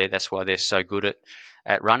 and that's why they're so good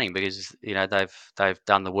at running, because they've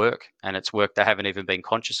done the work, and it's work they haven't even been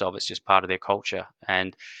conscious of. It's just part of their culture.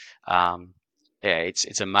 And yeah,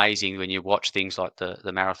 it's amazing when you watch things like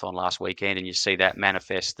the marathon last weekend and you see that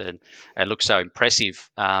manifest, and it looks so impressive.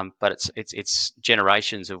 But it's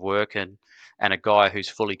generations of work and a guy who's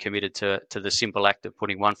fully committed to the simple act of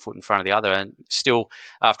putting one foot in front of the other. And still,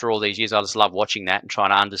 after all these years, I just love watching that and trying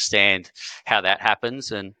to understand how that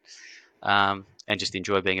happens, and just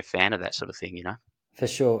enjoy being a fan of that sort of thing. For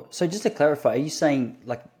sure. So just to clarify, are you saying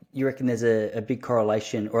like you reckon there's a big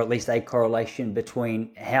correlation, or at least a correlation,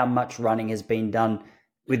 between how much running has been done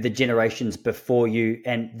with the generations before you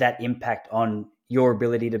and that impact on your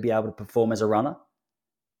ability to be able to perform as a runner?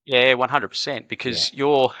 Yeah, 100%. Because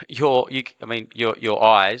your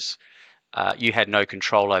eyes, you had no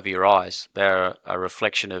control over your eyes. They're a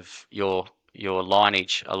reflection of your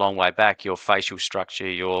lineage a long way back, your facial structure,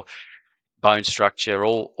 your bone structure,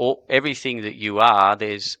 all everything that you are.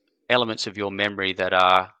 There's elements of your memory that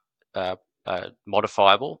are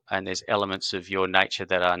modifiable, and there's elements of your nature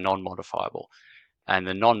that are non-modifiable. And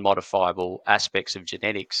the non-modifiable aspects of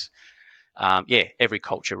genetics, every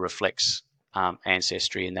culture reflects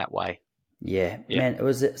ancestry in that way. Yeah, man, it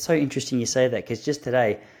was so interesting you say that, because just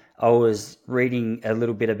today I was reading a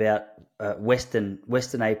little bit about Weston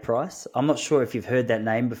A. Price. I'm not sure if you've heard that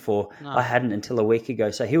name before. No. I hadn't until a week ago.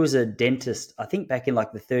 So he was a dentist, I think back in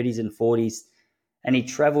like the 30s and 40s, and he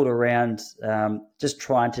traveled around just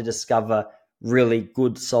trying to discover really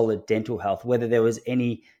good, solid dental health, whether there was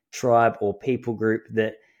any tribe or people group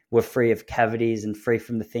that were free of cavities and free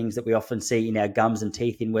from the things that we often see in our gums and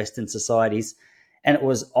teeth in Western societies. And it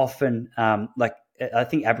was often like I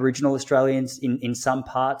think Aboriginal Australians in some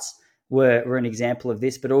parts were an example of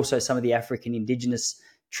this, but also some of the African indigenous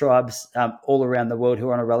tribes all around the world who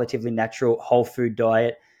are on a relatively natural whole food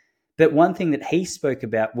diet. But one thing that he spoke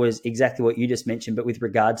about was exactly what you just mentioned, but with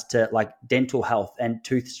regards to like dental health and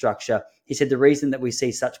tooth structure. He said the reason that we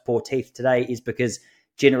see such poor teeth today is because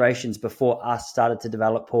generations before us started to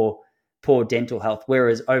develop poor dental health,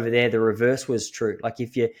 whereas over there the reverse was true. Like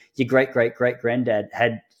if your great granddad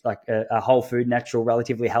had like a whole food, natural,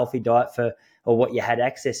 relatively healthy diet or what you had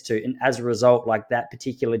access to, and as a result, like that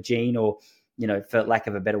particular gene, or for lack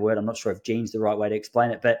of a better word, I'm not sure if gene's the right way to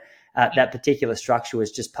explain it, but that particular structure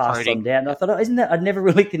was just passed on down. And I thought, isn't that? I'd never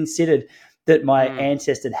really considered that my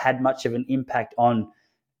ancestor had much of an impact on,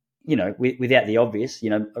 without the obvious,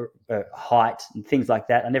 height and things like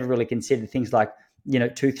that. I never really considered things like,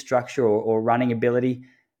 tooth structure or running ability.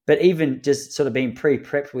 But even just sort of being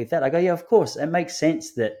pre-prepped with that, I go, yeah, of course, it makes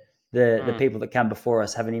sense that the people that come before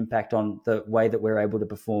us have an impact on the way that we're able to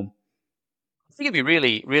perform. I think it'd be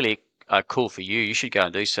really, really cool for you. You should go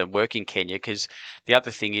and do some work in Kenya, because the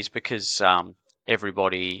other thing is, because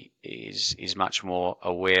everybody is much more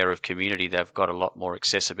aware of community. They've got a lot more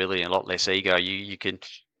accessibility and a lot less ego. You could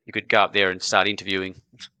go up there and start interviewing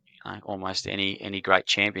almost any great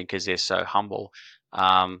champion, because they're so humble.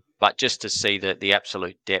 But just to see the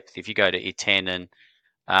absolute depth, if you go to Iten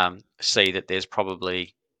and see that there's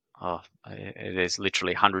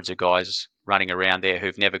literally hundreds of guys running around there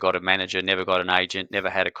who've never got a manager, never got an agent, never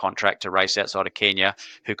had a contract to race outside of Kenya,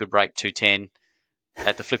 who could break 210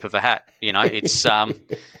 at the flip of a hat. It's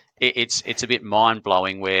it's a bit mind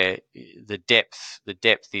blowing, where the depth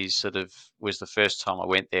is was the first time I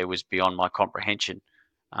went there was beyond my comprehension,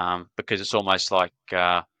 because it's almost like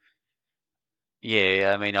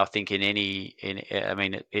yeah, I mean, I think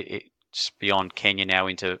it's beyond Kenya now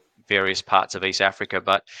into various parts of East Africa.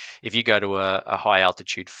 But if you go to a high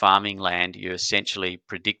altitude farming land, you're essentially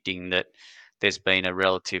predicting that there's been a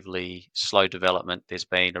relatively slow development. There's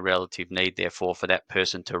been a relative need, therefore, for that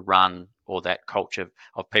person to run, or that culture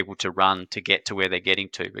of people to run to get to where they're getting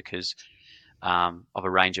to, because of a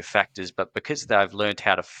range of factors. But because they've learned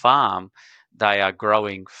how to farm, they are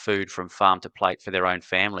growing food from farm to plate for their own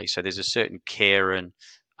family. So there's a certain care and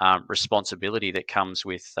responsibility that comes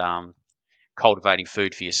with cultivating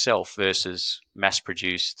food for yourself versus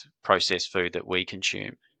mass-produced processed food that we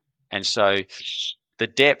consume. And so the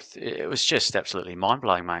depth, it was just absolutely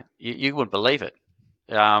mind-blowing, mate. You wouldn't believe it.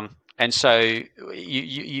 And so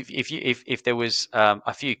if there was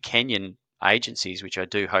a few Kenyan agencies, which I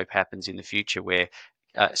do hope happens in the future, where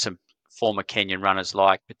some former Kenyan runners,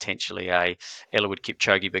 like potentially a Eliud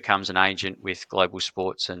Kipchoge, becomes an agent with Global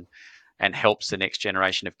Sports and helps the next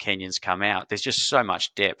generation of Kenyans come out. There's just so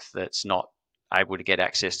much depth that's not able to get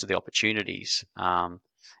access to the opportunities.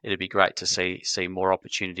 It'd be great to see more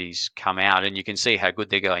opportunities come out, and you can see how good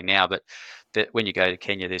they're going now. But when you go to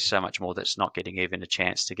Kenya, there's so much more that's not getting even a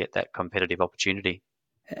chance to get that competitive opportunity.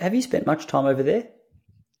 Have you spent much time over there?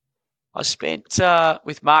 I spent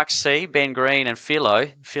with Mark C, Ben Green, and Philo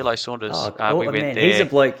Saunders. We went there.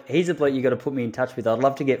 He's a bloke you got to put me in touch with. I'd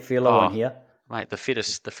love to get Philo on here. Mate, the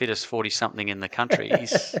fittest 40-something in the country.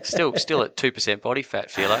 He's still at 2% body fat,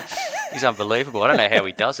 Philo. He's unbelievable. I don't know how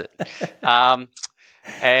he does it.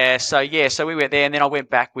 So we went there, and then I went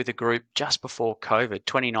back with a group just before COVID,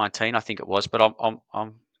 2019, I think it was. But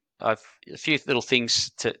I've a few little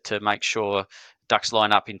things to make sure ducks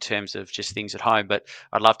line up in terms of just things at home. But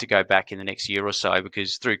I'd love to go back in the next year or so,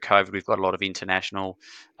 because through COVID we've got a lot of international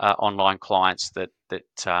online clients that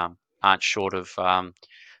aren't short of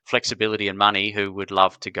flexibility and money, who would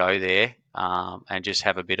love to go there and just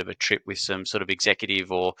have a bit of a trip with some sort of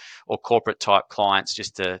executive or corporate type clients,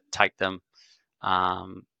 just to take them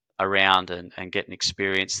around and get an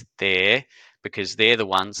experience there, because they're the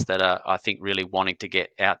ones that are, I think, really wanting to get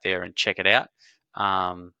out there and check it out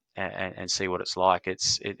and see what it's like.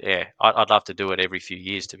 I'd love to do it every few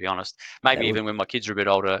years, to be honest. Maybe even when my kids are a bit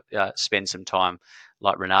older, spend some time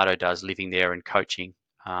like Renato does, living there and coaching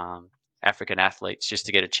African athletes, just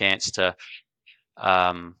to get a chance to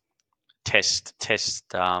test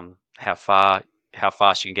how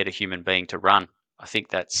fast you can get a human being to run. I think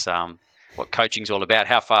that's what coaching's all about.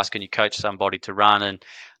 How fast can you coach somebody to run? And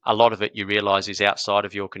a lot of it, you realize, is outside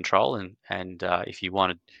of your control. And if you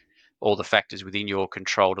wanted all the factors within your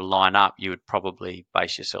control to line up, you would probably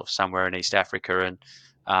base yourself somewhere in East Africa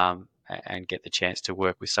and get the chance to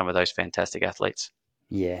work with some of those fantastic athletes.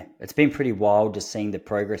 Yeah, it's been pretty wild just seeing the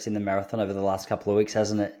progress in the marathon over the last couple of weeks,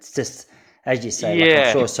 hasn't it? It's just, as you say, like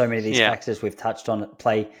I'm sure so many of these factors we've touched on it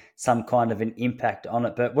play some kind of an impact on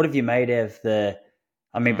it. But what have you made of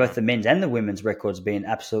both the men's and the women's records being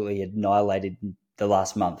absolutely annihilated in the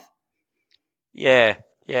last month? Yeah.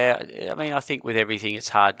 I mean, I think with everything, it's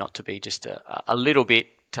hard not to be just a little bit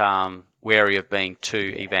wary of being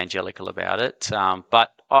too evangelical about it.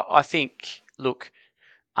 But I think, look,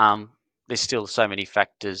 there's still so many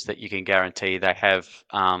factors that you can guarantee they have,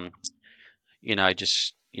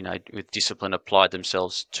 with discipline applied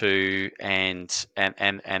themselves to, and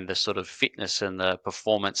the sort of fitness and the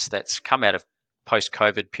performance that's come out of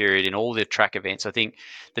post-COVID period in all the track events. I think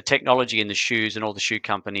the technology in the shoes and all the shoe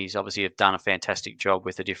companies obviously have done a fantastic job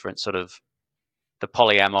with the different sort of the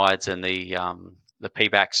polyamides and the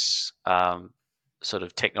PBACs sort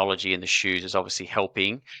of technology in the shoes is obviously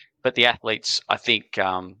helping. But the athletes, I think,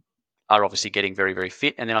 are obviously getting very, very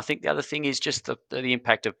fit. And then I think the other thing is just the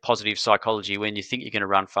impact of positive psychology. When you think you're going to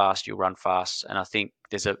run fast, you'll run fast. And I think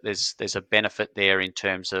there's a benefit there in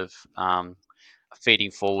terms of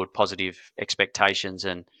feeding forward positive expectations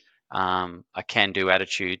and a can-do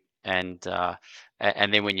attitude. And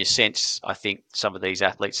then when you sense, I think, some of these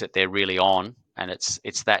athletes that they're really on, and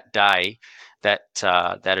it's that day, that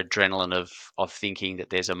adrenaline of thinking that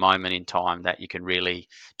there's a moment in time that you can really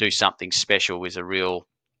do something special is a real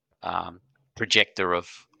projector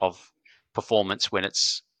of performance. When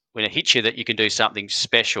it hits you that you can do something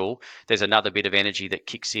special, there's another bit of energy that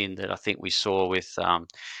kicks in that I think we saw with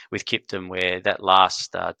Kipton, where that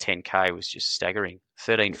last 10K was just staggering.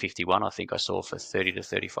 13:51, I think I saw for 30 to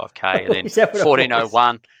 35K, and then Is that what it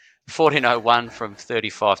was? 14:01 from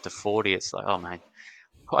 35 to 40. It's like, oh man,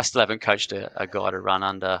 I still haven't coached a guy to run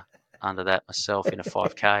under that myself in a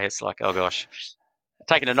 5K. It's like, oh gosh,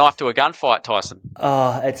 taking a knife to a gunfight, Tyson.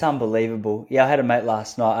 Oh, it's unbelievable. Yeah, I had a mate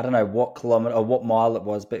last night. I don't know what kilometre or what mile it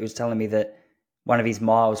was, but he was telling me that one of his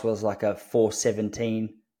miles was like a 4:17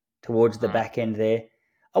 towards the back end there.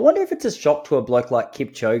 I wonder if it's a shock to a bloke like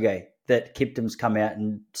Kipchoge that Kiptum's come out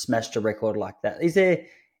and smashed a record like that.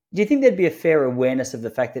 Do you think there'd be a fair awareness of the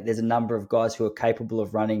fact that there's a number of guys who are capable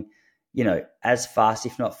of running, as fast,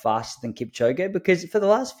 if not faster than Kipchoge? Because for the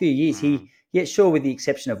last few years, sure, with the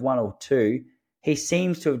exception of one or two, he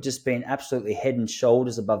seems to have just been absolutely head and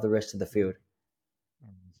shoulders above the rest of the field.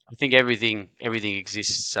 I think everything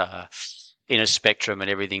exists in a spectrum, and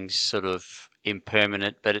everything's sort of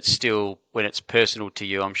impermanent, but it's still, when it's personal to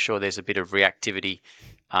you, I'm sure there's a bit of reactivity.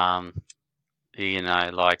 I'm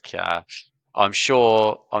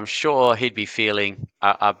sure he'd be feeling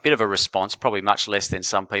a bit of a response, probably much less than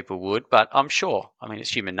some people would, but I'm sure. I mean,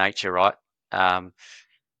 it's human nature, right?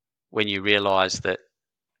 When you realise that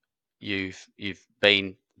you've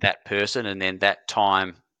been that person, and then that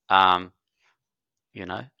time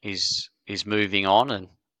is moving on, and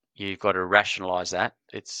you've got to rationalize that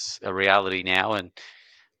it's a reality now, and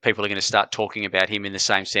people are going to start talking about him in the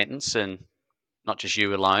same sentence, and not just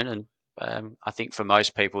you alone. And I think for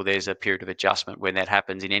most people there's a period of adjustment when that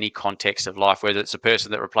happens in any context of life, whether it's a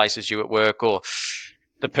person that replaces you at work or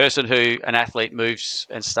the person who an athlete moves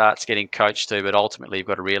and starts getting coached to. But ultimately you've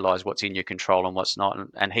got to realize what's in your control and what's not.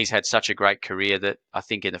 And he's had such a great career that I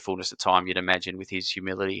think in the fullness of time, you'd imagine with his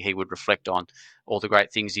humility, he would reflect on all the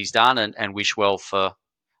great things he's done and wish well for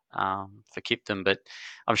Kipton. But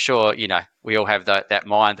I'm sure, we all have that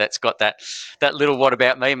mind that's got that little what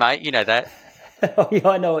about me, mate, that. Oh, yeah,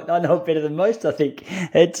 I know it better than most. I think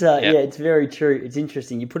it's it's very true. It's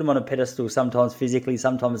interesting. You put him on a pedestal, sometimes physically,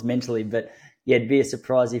 sometimes mentally. But yeah, it'd be a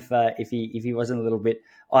surprise if he wasn't a little bit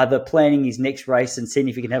either planning his next race and seeing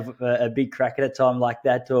if he can have a big crack at a time like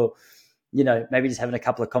that, or maybe just having a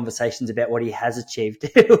couple of conversations about what he has achieved.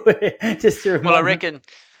 Just to Well, I reckon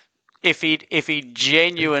if he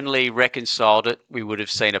genuinely reconciled it, we would have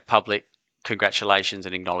seen a public congratulations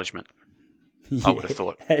and acknowledgement. Yeah. I would have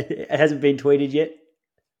thought. It hasn't been tweeted yet.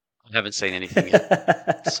 I haven't seen anything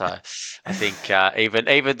yet. So I think even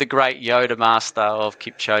the great Yoda master of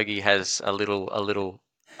Kipchoge has a little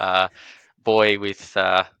boy with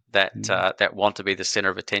that want to be the center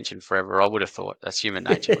of attention forever. I would have thought that's human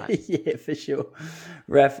nature, mate. Yeah, for sure.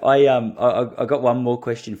 Raf, I got one more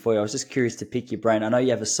question for you. I was just curious to pick your brain. I know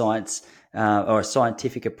you have a science or a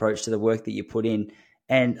scientific approach to the work that you put in.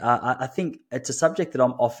 And I think it's a subject that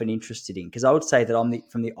I'm often interested in, because I would say that I'm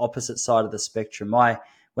from the opposite side of the spectrum.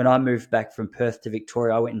 When I moved back from Perth to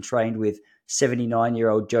Victoria, I went and trained with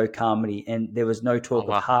 79-year-old Joe Carmody, and there was no talk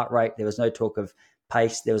of heart rate. There was no talk of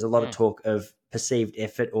pace. There was a lot of talk of perceived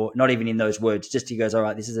effort, or not even in those words. Just he goes, all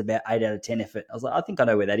right, this is about 8 out of 10 effort. I was like, I think I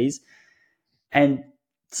know where that is. And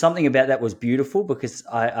something about that was beautiful, because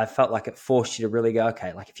I felt like it forced you to really go,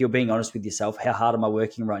 okay, like if you're being honest with yourself, how hard am I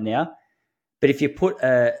working right now? But if you put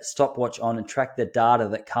a stopwatch on and track the data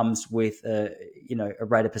that comes with a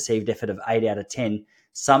rate of perceived effort of 8 out of 10,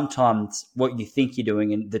 sometimes what you think you're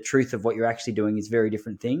doing and the truth of what you're actually doing is very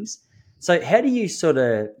different things. So how do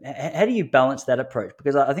you balance that approach?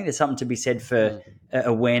 Because I think there's something to be said for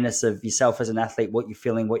awareness of yourself as an athlete, what you're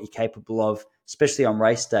feeling, what you're capable of, especially on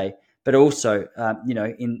race day, but also,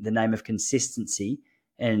 in the name of consistency,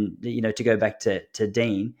 and to go back to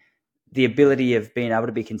Dean, the ability of being able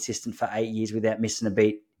to be consistent for 8 years without missing a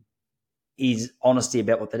beat is honesty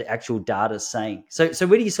about what the actual data is saying. So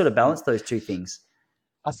where do you sort of balance those two things?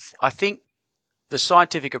 I think the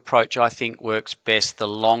scientific approach, I think, works best the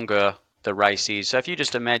longer the race is. So if you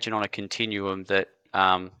just imagine on a continuum that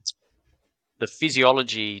the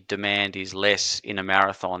physiology demand is less in a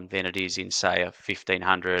marathon than it is in, say, a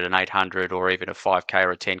 1500, an 800, or even a 5K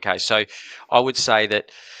or a 10K. So I would say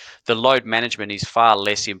that the load management is far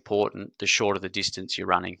less important the shorter the distance you're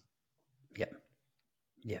running. Yeah.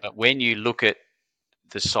 Yeah. But when you look at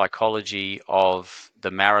the psychology of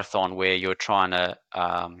the marathon, where you're trying to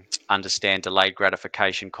understand delayed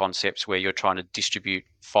gratification concepts, where you're trying to distribute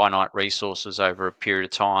finite resources over a period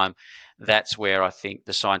of time, that's where I think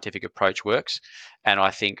the scientific approach works. And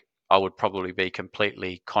I think I would probably be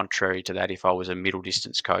completely contrary to that if I was a middle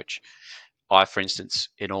distance coach. I, for instance,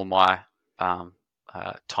 in all my um,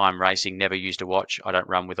 time racing, never used a watch. I don't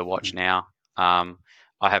run with a watch now.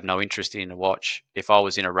 I have no interest in a watch. If I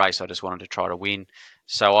was in a race, I just wanted to try to win.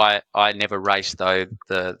 So I never raced though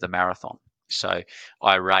the marathon. So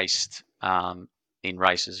I raced in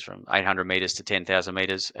races from 800 meters to 10,000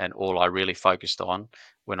 meters, and all I really focused on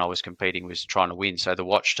when I was competing was trying to win. So the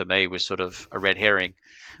watch to me was sort of a red herring.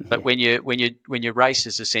 But when your race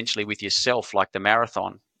is essentially with yourself, like the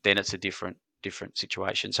marathon, then it's a different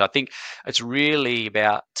situation. So I think it's really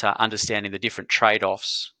about understanding the different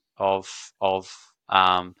trade-offs of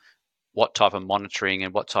what type of monitoring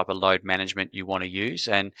and what type of load management you want to use.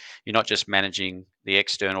 And you're not just managing the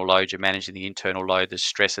external load, you're managing the internal load, the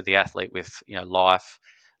stress of the athlete with life,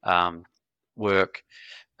 work,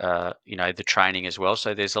 the training as well.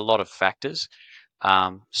 So there's a lot of factors.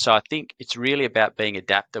 So I think it's really about being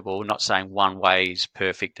adaptable, not saying one way is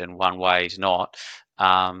perfect and one way is not.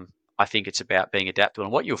 I think it's about being adaptable.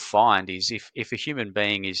 And what you'll find is if a human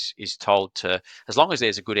being is told to, as long as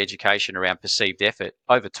there's a good education around perceived effort,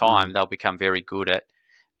 over time they'll become very good at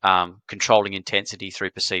controlling intensity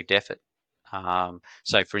through perceived effort.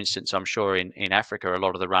 So for instance, I'm sure in Africa, a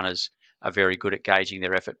lot of the runners are very good at gauging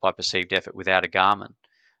their effort by perceived effort without a Garmin.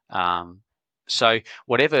 So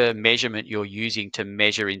whatever measurement you're using to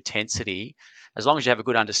measure intensity, as long as you have a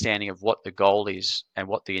good understanding of what the goal is and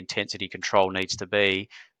what the intensity control needs to be,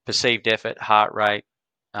 perceived effort, heart rate,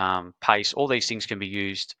 pace, all these things can be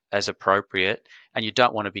used as appropriate, and you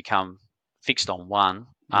don't want to become fixed on one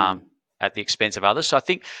at the expense of others. So I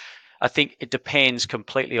think it depends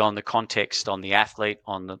completely on the context, on the athlete,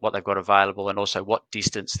 on what they've got available, and also what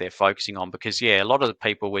distance they're focusing on. Because a lot of the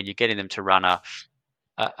people, when you're getting them to run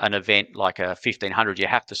an event like a 1500, you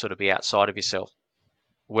have to sort of be outside of yourself.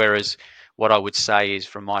 Whereas what I would say is,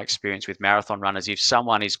 from my experience with marathon runners, if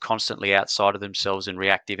someone is constantly outside of themselves and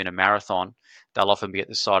reactive in a marathon, they'll often be at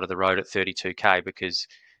the side of the road at 32K, because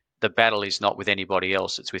the battle is not with anybody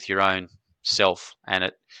else, it's with your own self. And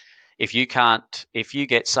if you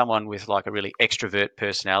get someone with like a really extrovert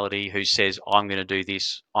personality who says, I'm going to do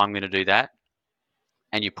this, I'm going to do that,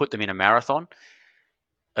 and you put them in a marathon,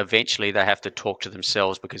 eventually they have to talk to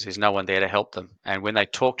themselves because there's no one there to help them. And when they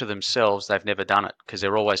talk to themselves, they've never done it, because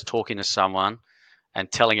they're always talking to someone and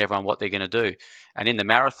telling everyone what they're going to do. And in the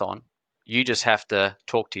marathon, you just have to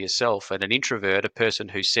talk to yourself. And an introvert, a person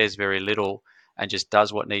who says very little and just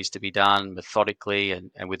does what needs to be done methodically and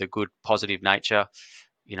with a good positive nature,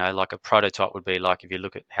 like a prototype would be like, if you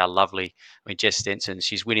look at how lovely, Jess Stenson,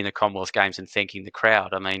 she's winning the Commonwealth Games and thanking the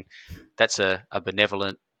crowd. That's a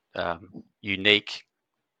benevolent, unique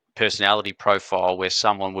personality profile, where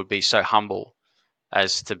someone would be so humble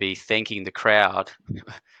as to be thanking the crowd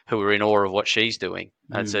who are in awe of what she's doing.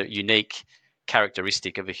 That's a unique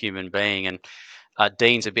characteristic of a human being. And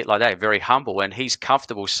Dean's a bit like that, very humble, and he's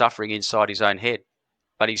comfortable suffering inside his own head.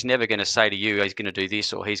 But he's never going to say to you, he's going to do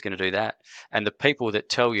this or he's going to do that. And the people that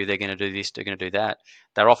tell you they're going to do this, they're going to do that,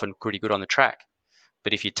 they're often pretty good on the track.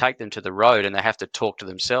 But if you take them to the road and they have to talk to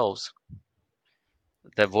themselves,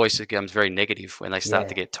 their voice becomes very negative when they start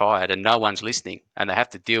to get tired, and no one's listening, and they have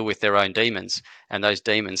to deal with their own demons. And those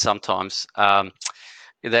demons sometimes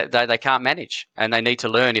they can't manage, and they need to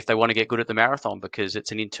learn if they want to get good at the marathon, because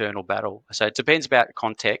it's an internal battle. So it depends about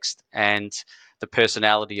context and the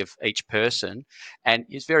personality of each person. And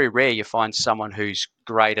it's very rare you find someone who's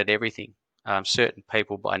great at everything. Certain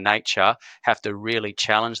people by nature have to really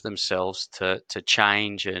challenge themselves to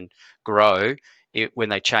change and grow when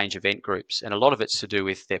they change event groups. And a lot of it's to do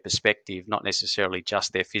with their perspective, not necessarily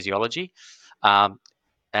just their physiology.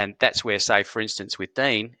 And that's where, say, for instance, with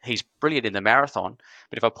Dean, he's brilliant in the marathon,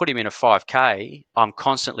 but if I put him in a 5K, I'm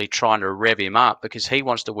constantly trying to rev him up because he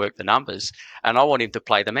wants to work the numbers and I want him to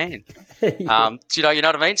play the man. Yeah. You know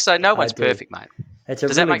what I mean? So no I one's do. perfect, mate. It's a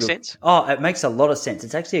Does really that make good, sense? Oh, it makes a lot of sense.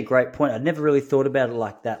 It's actually a great point. I'd never really thought about it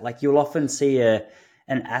like that. Like you'll often see an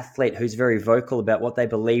athlete who's very vocal about what they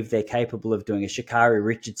believe they're capable of doing, a Sha'Carri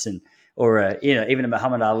Richardson or even a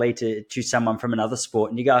Muhammad Ali to choose someone from another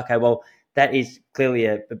sport. And you go, okay, well, that is clearly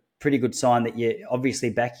a pretty good sign that you obviously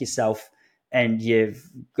back yourself and you've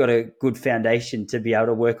got a good foundation to be able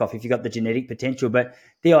to work off if you've got the genetic potential. But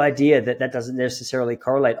the idea that doesn't necessarily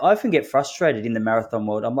correlate, I often get frustrated in the marathon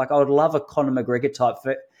world. I'm like, I would love a Conor McGregor type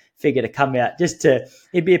figure to come out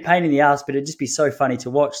it'd be a pain in the ass, but it'd just be so funny to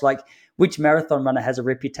watch. Like, which marathon runner has a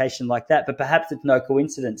reputation like that? But perhaps it's no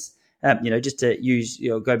coincidence, just to use,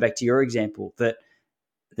 go back to your example, that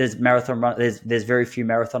there's there's very few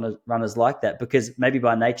marathon runners like that, because maybe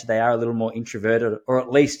by nature they are a little more introverted, or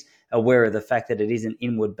at least aware of the fact that it is an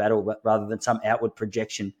inward battle rather than some outward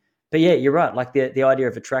projection. But yeah, you're right. Like the idea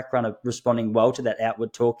of a track runner responding well to that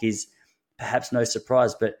outward talk is perhaps no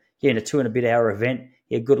surprise. But yeah, in a 2 and a bit hour event,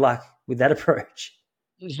 yeah, good luck with that approach.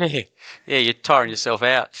 Yeah, you're tiring yourself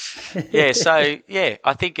out. Yeah, so yeah,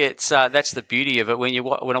 I think it's that's the beauty of it. When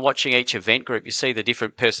I'm watching each event group, you see the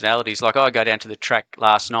different personalities. Like I go down to the track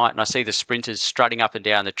last night and I see the sprinters strutting up and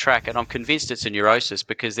down the track, and I'm convinced it's a neurosis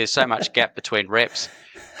because there's so much gap between reps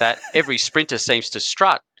that every sprinter seems to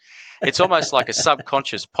strut. It's almost like a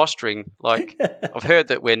subconscious posturing. Like I've heard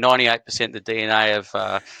that we're 98% the DNA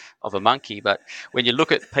of a monkey, but when you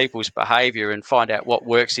look at people's behaviour and find out what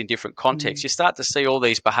works in different contexts, you start to see all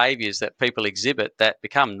these behaviours that people exhibit that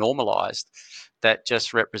become normalised, that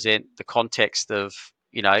just represent the context of,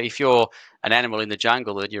 if you're an animal in the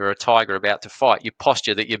jungle and you're a tiger about to fight, you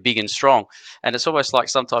posture that you're big and strong. And it's almost like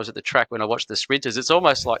sometimes at the track when I watch the sprinters, it's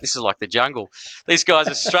almost like this is like the jungle. These guys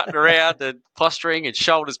are strutting around and posturing and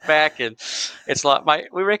shoulders back. And it's like, mate,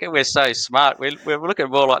 we reckon we're so smart. We're looking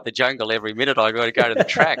more like the jungle every minute I go to the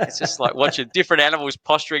track. It's just like watching different animals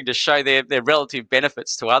posturing to show their relative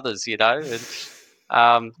benefits to others,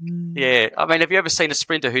 And yeah, I mean, have you ever seen a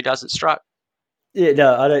sprinter who doesn't strut? Yeah,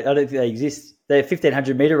 no, I don't think they exist. They're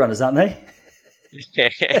 1,500-meter runners, aren't they? Yeah.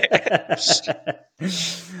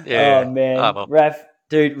 Oh, man. Oh, well. Raph,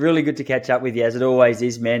 dude, really good to catch up with you, as it always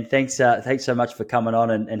is, man. Thanks so much for coming on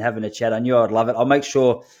and having a chat. I knew I'd love it. I'll make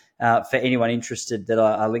sure for anyone interested that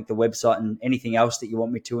I link the website and anything else that you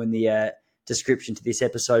want me to in the description to this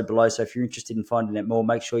episode below. So if you're interested in finding out more,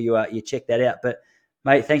 make sure you check that out. But,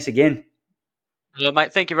 mate, thanks again. Well,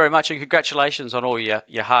 mate, thank you very much, and congratulations on all your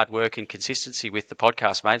hard work and consistency with the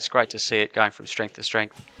podcast, mate. It's great to see it going from strength to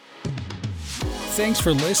strength. Thanks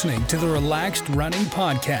for listening to the Relaxed Running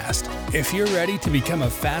Podcast. If you're ready to become a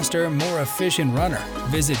faster, more efficient runner,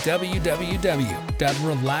 visit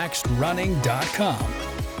www.relaxedrunning.com